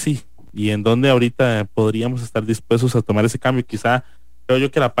en dónde sí y en dónde ahorita podríamos estar dispuestos a tomar ese cambio. Quizá creo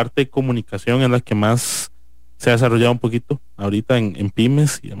yo que la parte de comunicación es la que más se ha desarrollado un poquito ahorita en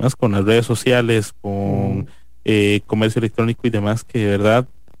pymes y demás, con las redes sociales, con comercio electrónico y demás, que de verdad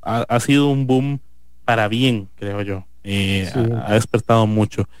ha sido un boom para bien, creo yo. Sí. Ha despertado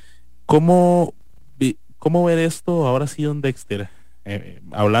mucho. ¿Cómo ver esto ahora sí, don Dexter?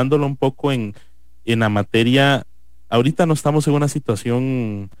 Hablándolo un poco en la materia, ahorita no estamos en una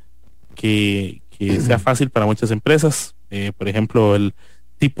situación que sea fácil para muchas empresas. Por ejemplo, el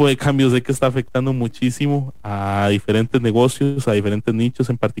tipo de cambios de que está afectando muchísimo a diferentes negocios, a diferentes nichos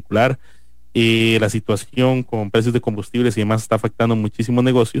en particular. La situación con precios de combustibles y demás está afectando muchísimos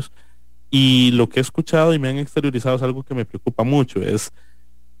negocios. Y lo que he escuchado y me han exteriorizado es algo que me preocupa mucho, es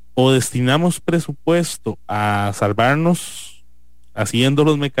o destinamos presupuesto a salvarnos haciendo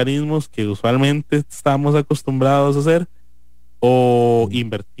los mecanismos que usualmente estamos acostumbrados a hacer, o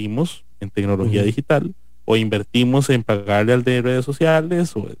invertimos en tecnología digital, o invertimos en pagarle al de redes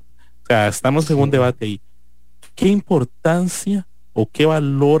sociales, o sea, estamos en un debate ahí. ¿Qué importancia o qué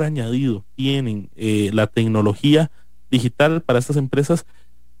valor añadido tienen la tecnología digital para estas empresas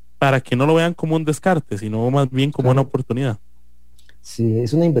para que no lo vean como un descarte, sino más bien como una oportunidad? Sí,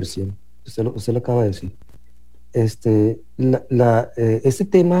 es una inversión, usted lo acaba de decir. Este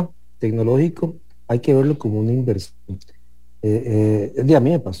tema tecnológico hay que verlo como una inversión. A mí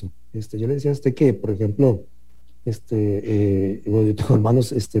me pasó. Yo le decía a usted que, por ejemplo, yo tengo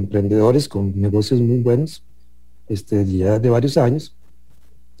hermanos emprendedores con negocios muy buenos, ya de varios años,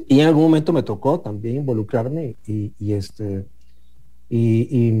 Y en algún momento me tocó también involucrarme y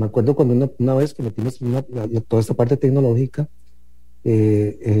me acuerdo cuando una vez que metimos toda esta parte tecnológica,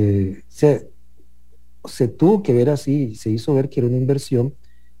 se tuvo que ver así, se hizo ver que era una inversión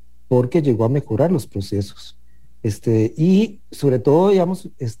porque llegó a mejorar los procesos. Y sobre todo, digamos,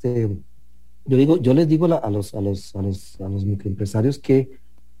 yo les digo a los microempresarios que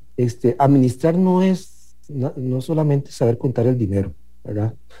administrar no solamente saber contar el dinero,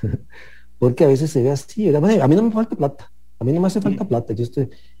 ¿verdad? Porque a veces se ve así, ¿verdad? A mí no me falta plata, a mí no me hace falta plata, qué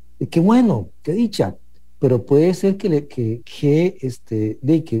bueno, qué dicha, pero puede ser que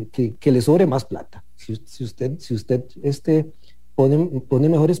le sobre más plata. Si usted pone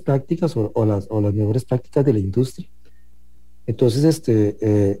mejores prácticas o las mejores prácticas de la industria, entonces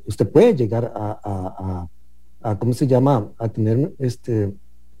usted puede llegar a ¿cómo se llama? A tener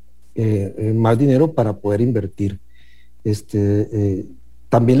más dinero para poder invertir.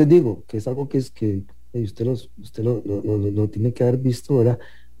 También les digo que es algo que usted lo tiene que haber visto, ¿verdad?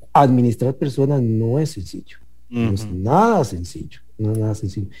 Administrar personas no es sencillo, no es nada sencillo, no es nada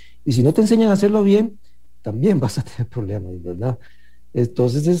sencillo. Y si no te enseñan a hacerlo bien, también vas a tener problemas, ¿verdad?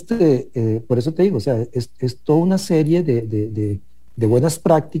 Entonces, por eso te digo, o sea, es toda una serie de buenas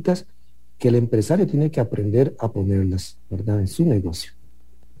prácticas que el empresario tiene que aprender a ponerlas, ¿verdad? En su negocio.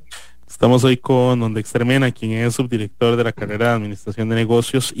 Estamos hoy con don Dexter Mena, quien es subdirector de la carrera de Administración de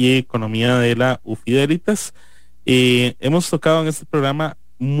Negocios y Economía de la Ufidelitas. Hemos tocado en este programa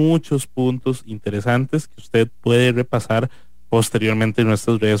muchos puntos interesantes que usted puede repasar posteriormente en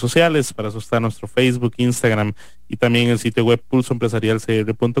nuestras redes sociales. Para eso está nuestro Facebook, Instagram y también el sitio web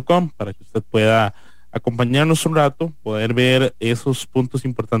pulsoempresarialcr.com para que usted pueda acompañarnos un rato, poder ver esos puntos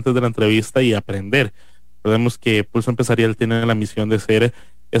importantes de la entrevista y aprender. Recordemos que Pulso Empresarial tiene la misión de ser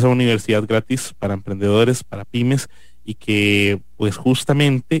esa universidad gratis para emprendedores, para pymes, y que pues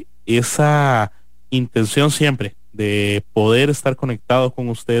justamente esa intención siempre de poder estar conectado con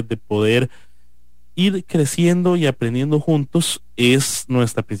usted, de poder ir creciendo y aprendiendo juntos es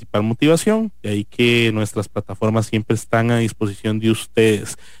nuestra principal motivación, de ahí que nuestras plataformas siempre están a disposición de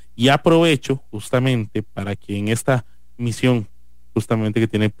ustedes. Y aprovecho justamente para que en esta misión justamente que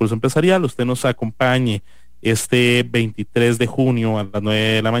tiene Pulso Empresarial, usted nos acompañe este 23 de junio a las 9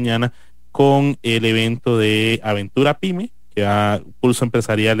 de la mañana con el evento de Aventura Pyme, que Pulso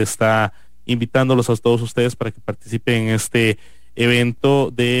Empresarial está invitándolos a todos ustedes para que participen en este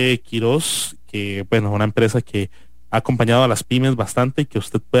evento de Quirós, que bueno, una empresa que ha acompañado a las pymes bastante y que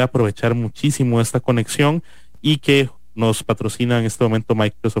usted puede aprovechar muchísimo esta conexión, y que nos patrocina en este momento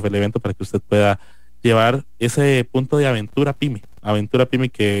Microsoft el evento para que usted pueda llevar ese punto de Aventura Pyme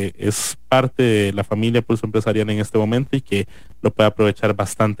que es parte de la familia Pulso Empresarial en este momento y que lo puede aprovechar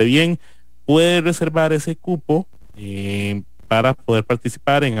bastante bien. Puede reservar ese cupo para poder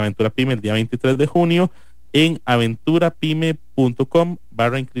participar en Aventura Pyme el día 23 de junio en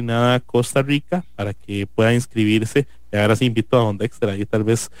aventurapyme.com/Costa Rica para que pueda inscribirse. Y ahora sí invito a don Dexter, ahí tal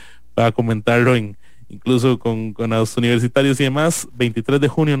vez pueda comentarlo incluso con los universitarios y demás. 23 de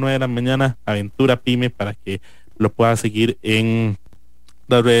junio, 9 de la mañana, Aventura Pyme, para que lo pueda seguir en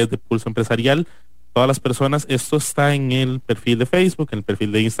las redes de Pulso Empresarial. Todas las personas, esto está en el perfil de Facebook, en el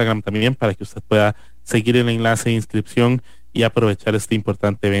perfil de Instagram también, para que usted pueda seguir el enlace de inscripción y aprovechar este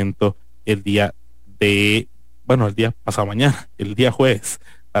importante evento el día pasado mañana, el día jueves,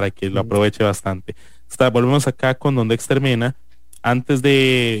 para que lo aproveche bastante. Volvemos acá con don Dexter Mena. Antes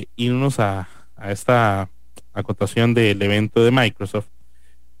de irnos a esta acotación del evento de Microsoft,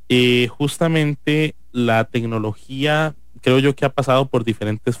 justamente la tecnología creo yo que ha pasado por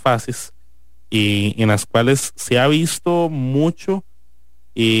diferentes fases en las cuales se ha visto mucho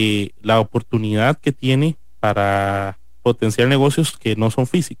la oportunidad que tiene para potenciar negocios que no son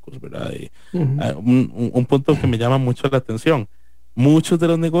físicos, ¿verdad? Un punto que me llama mucho la atención: muchos de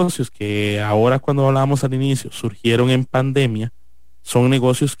los negocios que ahora, cuando hablábamos al inicio, surgieron en pandemia, son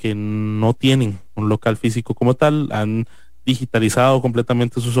negocios que no tienen un local físico como tal, han digitalizado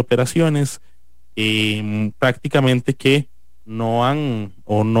completamente sus operaciones, prácticamente que no han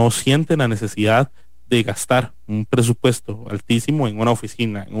o no sienten la necesidad de gastar un presupuesto altísimo en una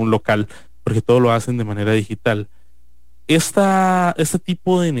oficina, en un local, porque todo lo hacen de manera digital. Este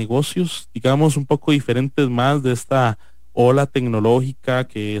tipo de negocios, digamos, un poco diferentes más de esta ola tecnológica,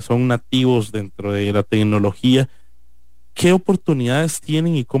 que son nativos dentro de la tecnología, ¿qué oportunidades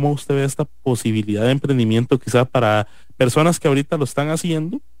tienen y cómo usted ve esta posibilidad de emprendimiento quizá para personas que ahorita lo están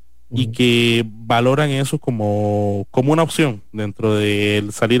haciendo y que valoran eso como una opción dentro de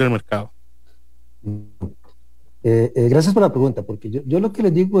salir al mercado? Gracias por la pregunta, porque yo lo que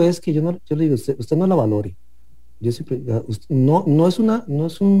les digo es que yo le digo, usted no la valore. yo siempre, no es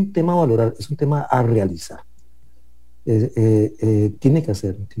un tema a valorar, es un tema a realizar. Tiene que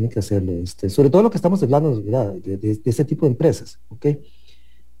hacerlo, sobre todo lo que estamos hablando, ¿verdad? De este tipo de empresas, ¿ok?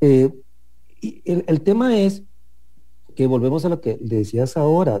 Y el tema es que volvemos a lo que le decías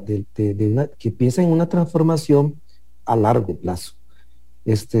ahora, que piensa en una transformación a largo plazo.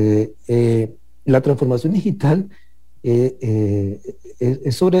 La transformación digital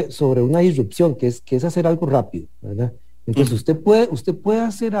es sobre una disrupción, que es hacer algo rápido, ¿verdad? Entonces usted puede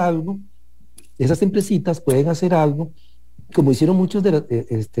hacer algo, esas empresitas pueden hacer algo, como hicieron muchas de las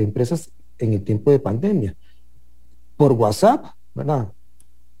empresas en el tiempo de pandemia, por WhatsApp, ¿verdad?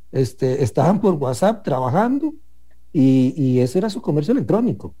 Estaban por WhatsApp trabajando y ese era su comercio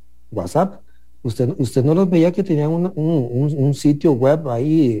electrónico, WhatsApp. Usted no los veía que tenían un sitio web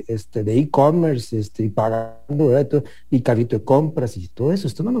ahí de e-commerce y pagando, ¿verdad? Y carrito de compras y todo eso.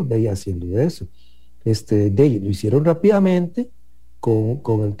 Usted no los veía haciendo eso. Lo hicieron rápidamente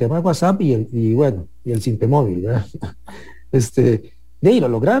con el tema de WhatsApp y el simple móvil, ¿verdad? Lo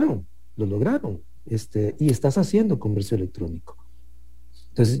lograron. Y estás haciendo comercio electrónico.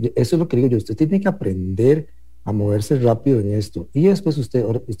 Entonces, eso es lo que digo yo. Usted tiene que aprender a moverse rápido en esto. Y después usted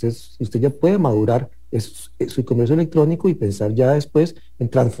ya puede madurar su comercio electrónico y pensar ya después en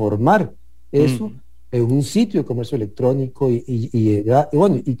transformar eso en un sitio de comercio electrónico y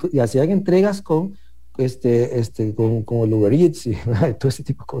hacían entregas con el Uber Eats y todo ese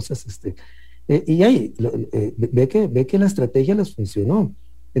tipo de cosas. Y ahí ve que la estrategia les funcionó.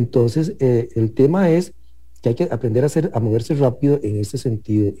 Entonces, el tema es que hay que aprender a moverse rápido en ese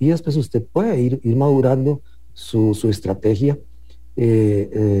sentido. Y después usted puede ir madurando su estrategia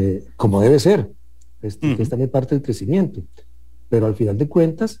como debe ser, que es también parte del crecimiento. Pero al final de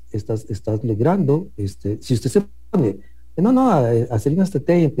cuentas, estás logrando, si usted se pone, a hacer una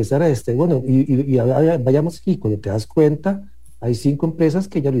estrategia y empezar vayamos aquí, cuando te das cuenta, hay 5 empresas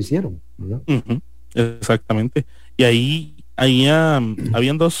que ya lo hicieron, ¿no? Exactamente. Y ahí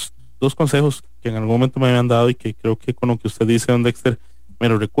habían dos consejos que en algún momento me habían dado y que creo que con lo que usted dice, don Dexter, me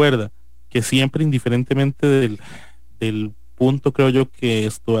lo recuerda, que siempre, indiferentemente del punto, creo yo, que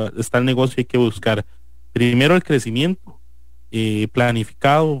está el negocio, hay que buscar primero el crecimiento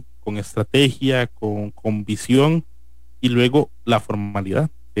planificado, con estrategia, con visión, y luego la formalidad,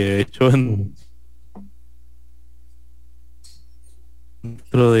 que de hecho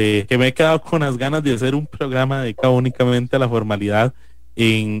dentro de que me he quedado con las ganas de hacer un programa dedicado únicamente a la formalidad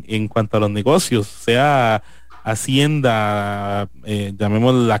en cuanto a los negocios, sea Hacienda,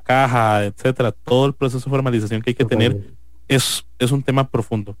 llamemos la caja, etcétera. Todo el proceso de formalización que hay que tener es un tema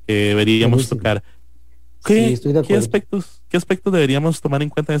profundo que deberíamos tocar. ¿Qué aspectos deberíamos tomar en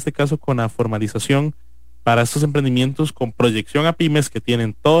cuenta en este caso con la formalización para estos emprendimientos con proyección a pymes que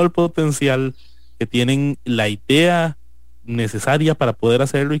tienen todo el potencial, que tienen la idea necesaria para poder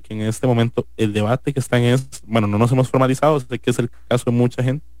hacerlo, y que en este momento el debate que están es, no nos hemos formalizado, sé que es el caso de mucha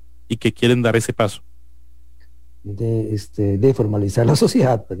gente y que quieren dar ese paso de formalizar la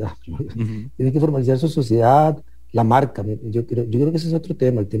sociedad, ¿verdad? Tiene que formalizar su sociedad, la marca. Yo creo que ese es otro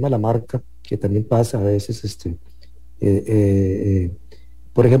tema, el tema de la marca, que también pasa a veces.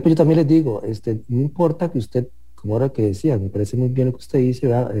 Por ejemplo, yo también les digo, no importa que usted, como ahora que decía, me parece muy bien lo que usted dice,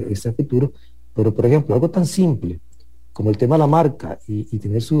 ¿verdad? Futuro, pero por ejemplo, algo tan simple como el tema de la marca y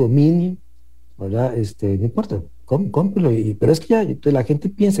tener su dominio, ¿verdad? No importa, cómprelo, pero es que ya la gente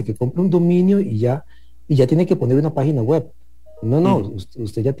piensa que compra un dominio y ya tiene que poner una página web. No,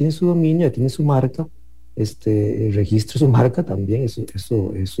 usted ya tiene su dominio, ya tiene su marca, registre su marca también, eso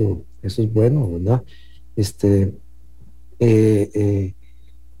es bueno, ¿verdad? Usted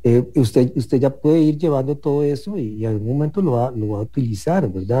ya puede ir llevando todo eso y en algún momento lo va a utilizar,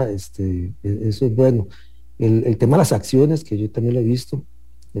 ¿verdad? Eso es bueno. El tema de las acciones, que yo también lo he visto,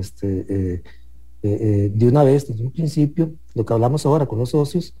 de una vez, desde un principio, lo que hablamos ahora con los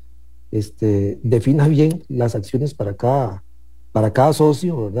socios, defina bien las acciones para cada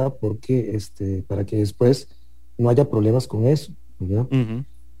socio, ¿verdad? Porque para que después no haya problemas con eso, ¿verdad?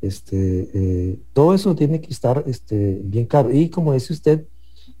 Todo eso tiene que estar bien claro. Y como dice usted,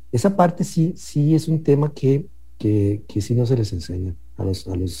 esa parte sí es un tema que sí no se les enseña a los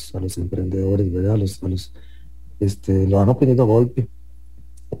emprendedores, ¿verdad? Lo van aprendiendo a golpe,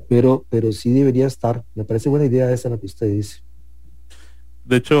 pero sí debería estar. Me parece buena idea esa la que usted dice.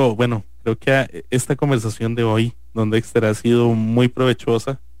 De hecho, creo que esta conversación de hoy, don Dexter, ha sido muy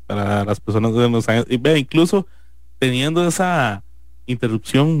provechosa para las personas que nos han... Incluso teniendo esa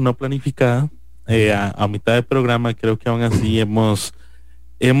interrupción no planificada a mitad del programa, creo que aún así hemos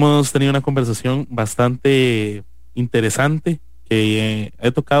tenido una conversación bastante interesante porque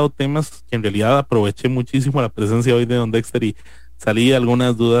he tocado temas que en realidad aproveché muchísimo la presencia hoy de don Dexter y salí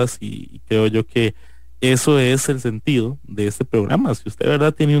algunas dudas y creo yo que eso es el sentido de este programa. Si usted de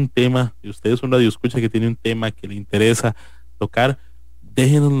verdad tiene un tema, si usted es un radioescucha que tiene un tema que le interesa tocar,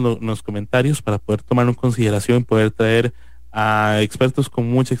 déjenoslo en los comentarios para poder tomarlo en consideración, poder traer a expertos con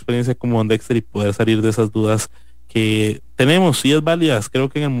mucha experiencia como don Dexter y poder salir de esas dudas que tenemos y es válidas. Creo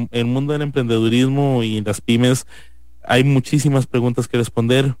que en el mundo del emprendedurismo y en las pymes hay muchísimas preguntas que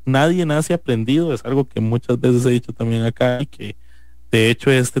responder. Nadie nace aprendido, es algo que muchas veces he dicho también acá y que de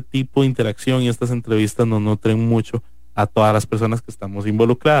hecho este tipo de interacción y estas entrevistas nos nutren mucho a todas las personas que estamos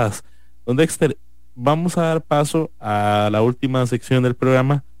involucradas. Don Dexter, vamos a dar paso a la última sección del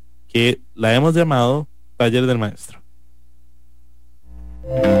programa que la hemos llamado Taller del Maestro.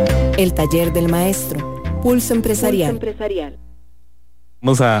 El Taller del Maestro, Pulso Empresarial.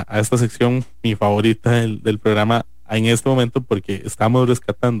 Vamos a esta sección, mi favorita del programa en este momento, porque estamos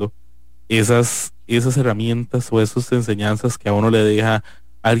rescatando esas herramientas o esas enseñanzas que a uno le deja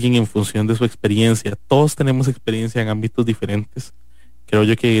alguien en función de su experiencia. Todos tenemos experiencia en ámbitos diferentes. Creo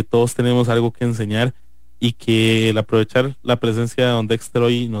yo que todos tenemos algo que enseñar y que el aprovechar la presencia de don Dexter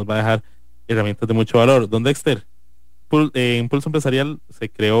hoy nos va a dejar herramientas de mucho valor. Don Dexter, en Pulso Empresarial se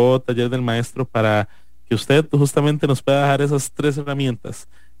creó Taller del Maestro para que usted justamente nos pueda dejar esas 3 herramientas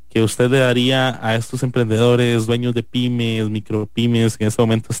que usted le daría a estos emprendedores, dueños de pymes, micropymes, que en este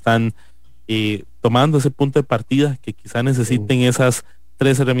momento están tomando ese punto de partida, que quizá necesiten esas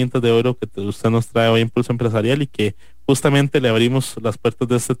 3 herramientas de oro que usted nos trae hoy en Pulso Empresarial y que justamente le abrimos las puertas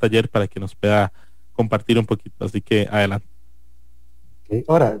de este taller para que nos pueda compartir un poquito. Así que adelante. Okay.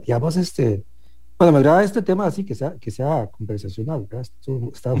 Ahora, digamos, bueno, me agrada este tema así, que sea conversacional, ¿verdad?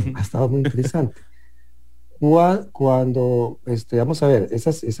 Ha estado muy interesante. Cuando vamos a ver,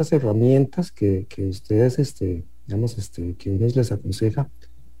 esas herramientas que ustedes, digamos, que uno les aconseja,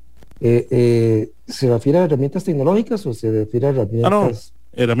 ¿se refiere a herramientas tecnológicas o se refiere a herramientas? No,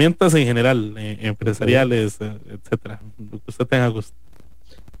 herramientas en general, empresariales, etcétera, lo que usted tenga gusto.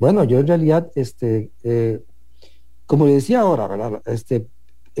 Bueno, yo en realidad, como le decía ahora, ¿verdad?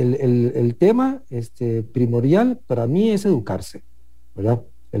 El tema primordial para mí es educarse, ¿verdad?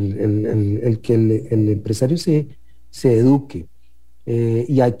 El que el empresario se eduque.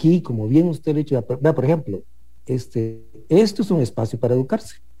 Y aquí, como bien usted le ha dicho, vea, por ejemplo, esto es un espacio para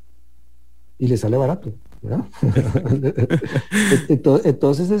educarse y le sale barato, ¿verdad?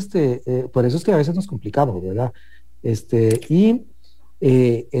 Entonces, por eso es que a veces nos complicamos, ¿verdad? Y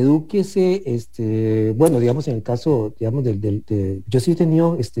edúquese, bueno, digamos, en el caso, digamos, yo sí he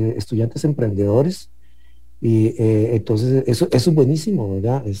tenido estudiantes emprendedores y entonces eso es buenísimo,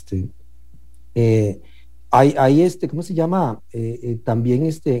 ¿verdad? Hay ¿cómo se llama? También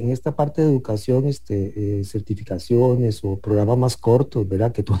en esta parte de educación, certificaciones o programas más cortos,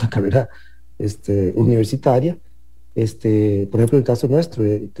 ¿verdad? Que toda una carrera universitaria. Por ejemplo, en el caso nuestro,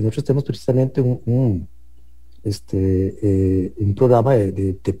 nosotros tenemos precisamente un programa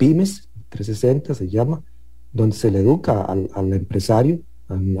de pymes 360 se llama, donde se le educa al empresario,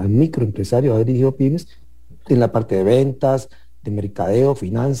 al microempresario, haber dirigido pymes, en la parte de ventas, de mercadeo,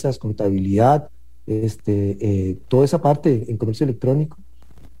 finanzas, contabilidad, toda esa parte en comercio electrónico,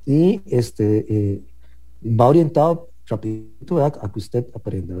 y va orientado rapidito, ¿verdad?, a que usted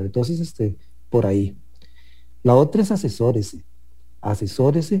aprenda, ¿verdad? Entonces, por ahí. La otra es asesórese,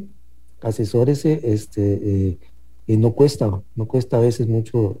 no cuesta a veces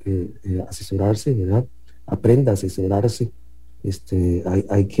mucho asesorarse, ¿verdad? Aprenda a asesorarse.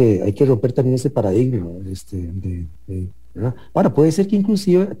 Hay que romper también ese paradigma, ¿verdad? Ahora, puede ser que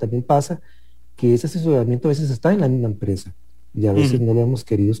inclusive también pasa que ese asesoramiento a veces está en la misma empresa y a veces no lo hemos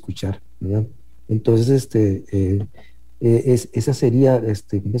querido escuchar, ¿verdad? Entonces, esa sería,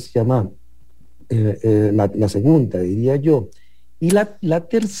 ¿cómo se llama? La segunda, diría yo. Y la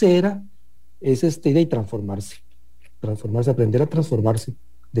tercera es de transformarse, aprender a transformarse,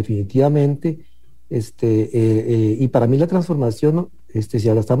 definitivamente. Y para mí la transformación, si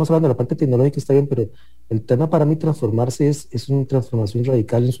ahora estamos hablando de la parte tecnológica está bien, pero el tema para mí transformarse es una transformación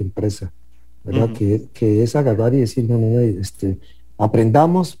radical en su empresa, ¿verdad? Que es agarrar y decir, no,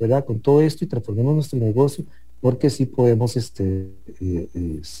 aprendamos, ¿verdad?, con todo esto y transformemos nuestro negocio, porque sí podemos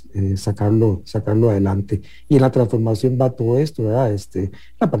sacarlo adelante. Y en la transformación va todo esto, ¿verdad?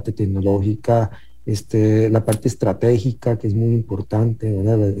 La parte tecnológica, la parte estratégica, que es muy importante,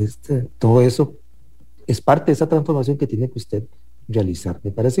 ¿verdad? Todo eso es parte de esa transformación que tiene que usted realizar. Me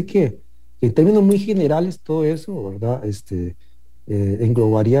parece que en términos muy generales todo eso, ¿verdad?,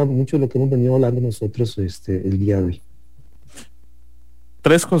 englobaría mucho de lo que hemos venido hablando nosotros el día de hoy.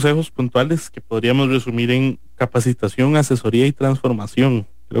 3 consejos puntuales que podríamos resumir en capacitación, asesoría y transformación.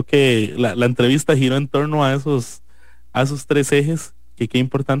 Creo que la entrevista giró en torno a esos 3 ejes, que qué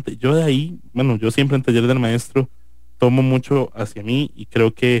importante. Yo de ahí, bueno, yo siempre en taller del maestro tomo mucho hacia mí, y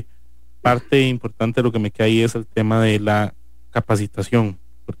creo que parte importante de lo que me queda ahí es el tema de la capacitación,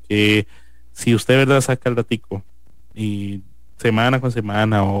 porque si usted, verdad, saca el ratico y semana con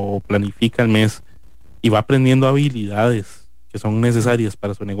semana o planifica el mes y va aprendiendo habilidades que son necesarias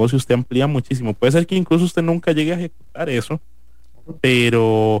para su negocio, usted amplía muchísimo. Puede ser que incluso usted nunca llegue a ejecutar eso,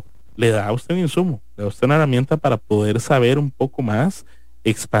 pero le da a usted un insumo, le da a usted una herramienta para poder saber un poco más,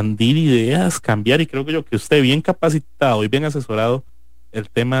 expandir ideas, cambiar. Y creo que usted bien capacitado y bien asesorado, el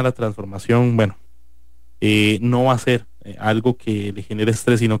tema de la transformación, bueno, no va a ser algo que le genere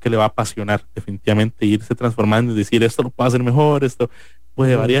estrés, sino que le va a apasionar definitivamente, irse transformando y decir, esto lo puedo hacer mejor, esto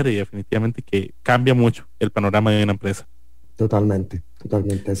puede variar, y definitivamente que cambia mucho el panorama de una empresa. Totalmente,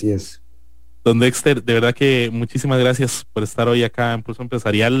 así es. Don Dexter, de verdad que muchísimas gracias por estar hoy acá en Pulso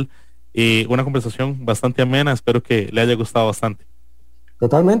Empresarial. Una conversación bastante amena, espero que le haya gustado bastante.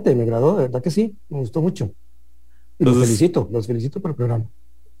 Totalmente, me agradó, de verdad que sí, me gustó mucho. Y Entonces, los felicito por el programa.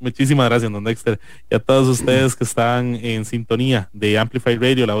 Muchísimas gracias, don Dexter. Y a todos ustedes que están en sintonía de Amplify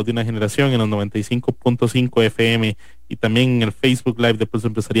Radio, la voz de una generación, en los 95.5 FM, y también en el Facebook Live de Pulso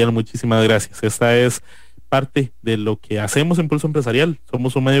Empresarial, muchísimas gracias. Esta es parte de lo que hacemos en Pulso Empresarial.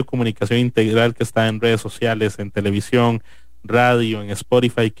 Somos un medio de comunicación integral que está en redes sociales, en televisión, radio, en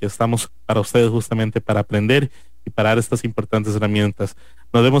Spotify, que estamos para ustedes justamente para aprender y para dar estas importantes herramientas.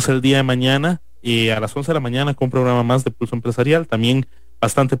 Nos vemos el día de mañana a las 11 de la mañana con un programa más de Pulso Empresarial, también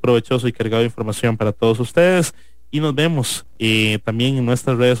bastante provechoso y cargado de información para todos ustedes. Y nos vemos también en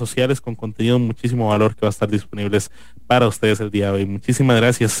nuestras redes sociales con contenido de muchísimo valor que va a estar disponibles para ustedes el día de hoy. Muchísimas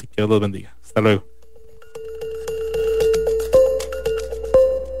gracias y que Dios los bendiga. Hasta luego.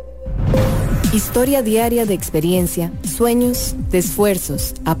 Historia diaria de experiencia, sueños, de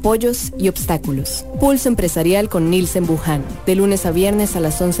esfuerzos, apoyos y obstáculos. Pulso Empresarial con Nielsen Buján, de lunes a viernes a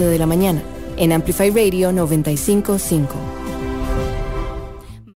las 11 de la mañana, en Amplify Radio 95.5.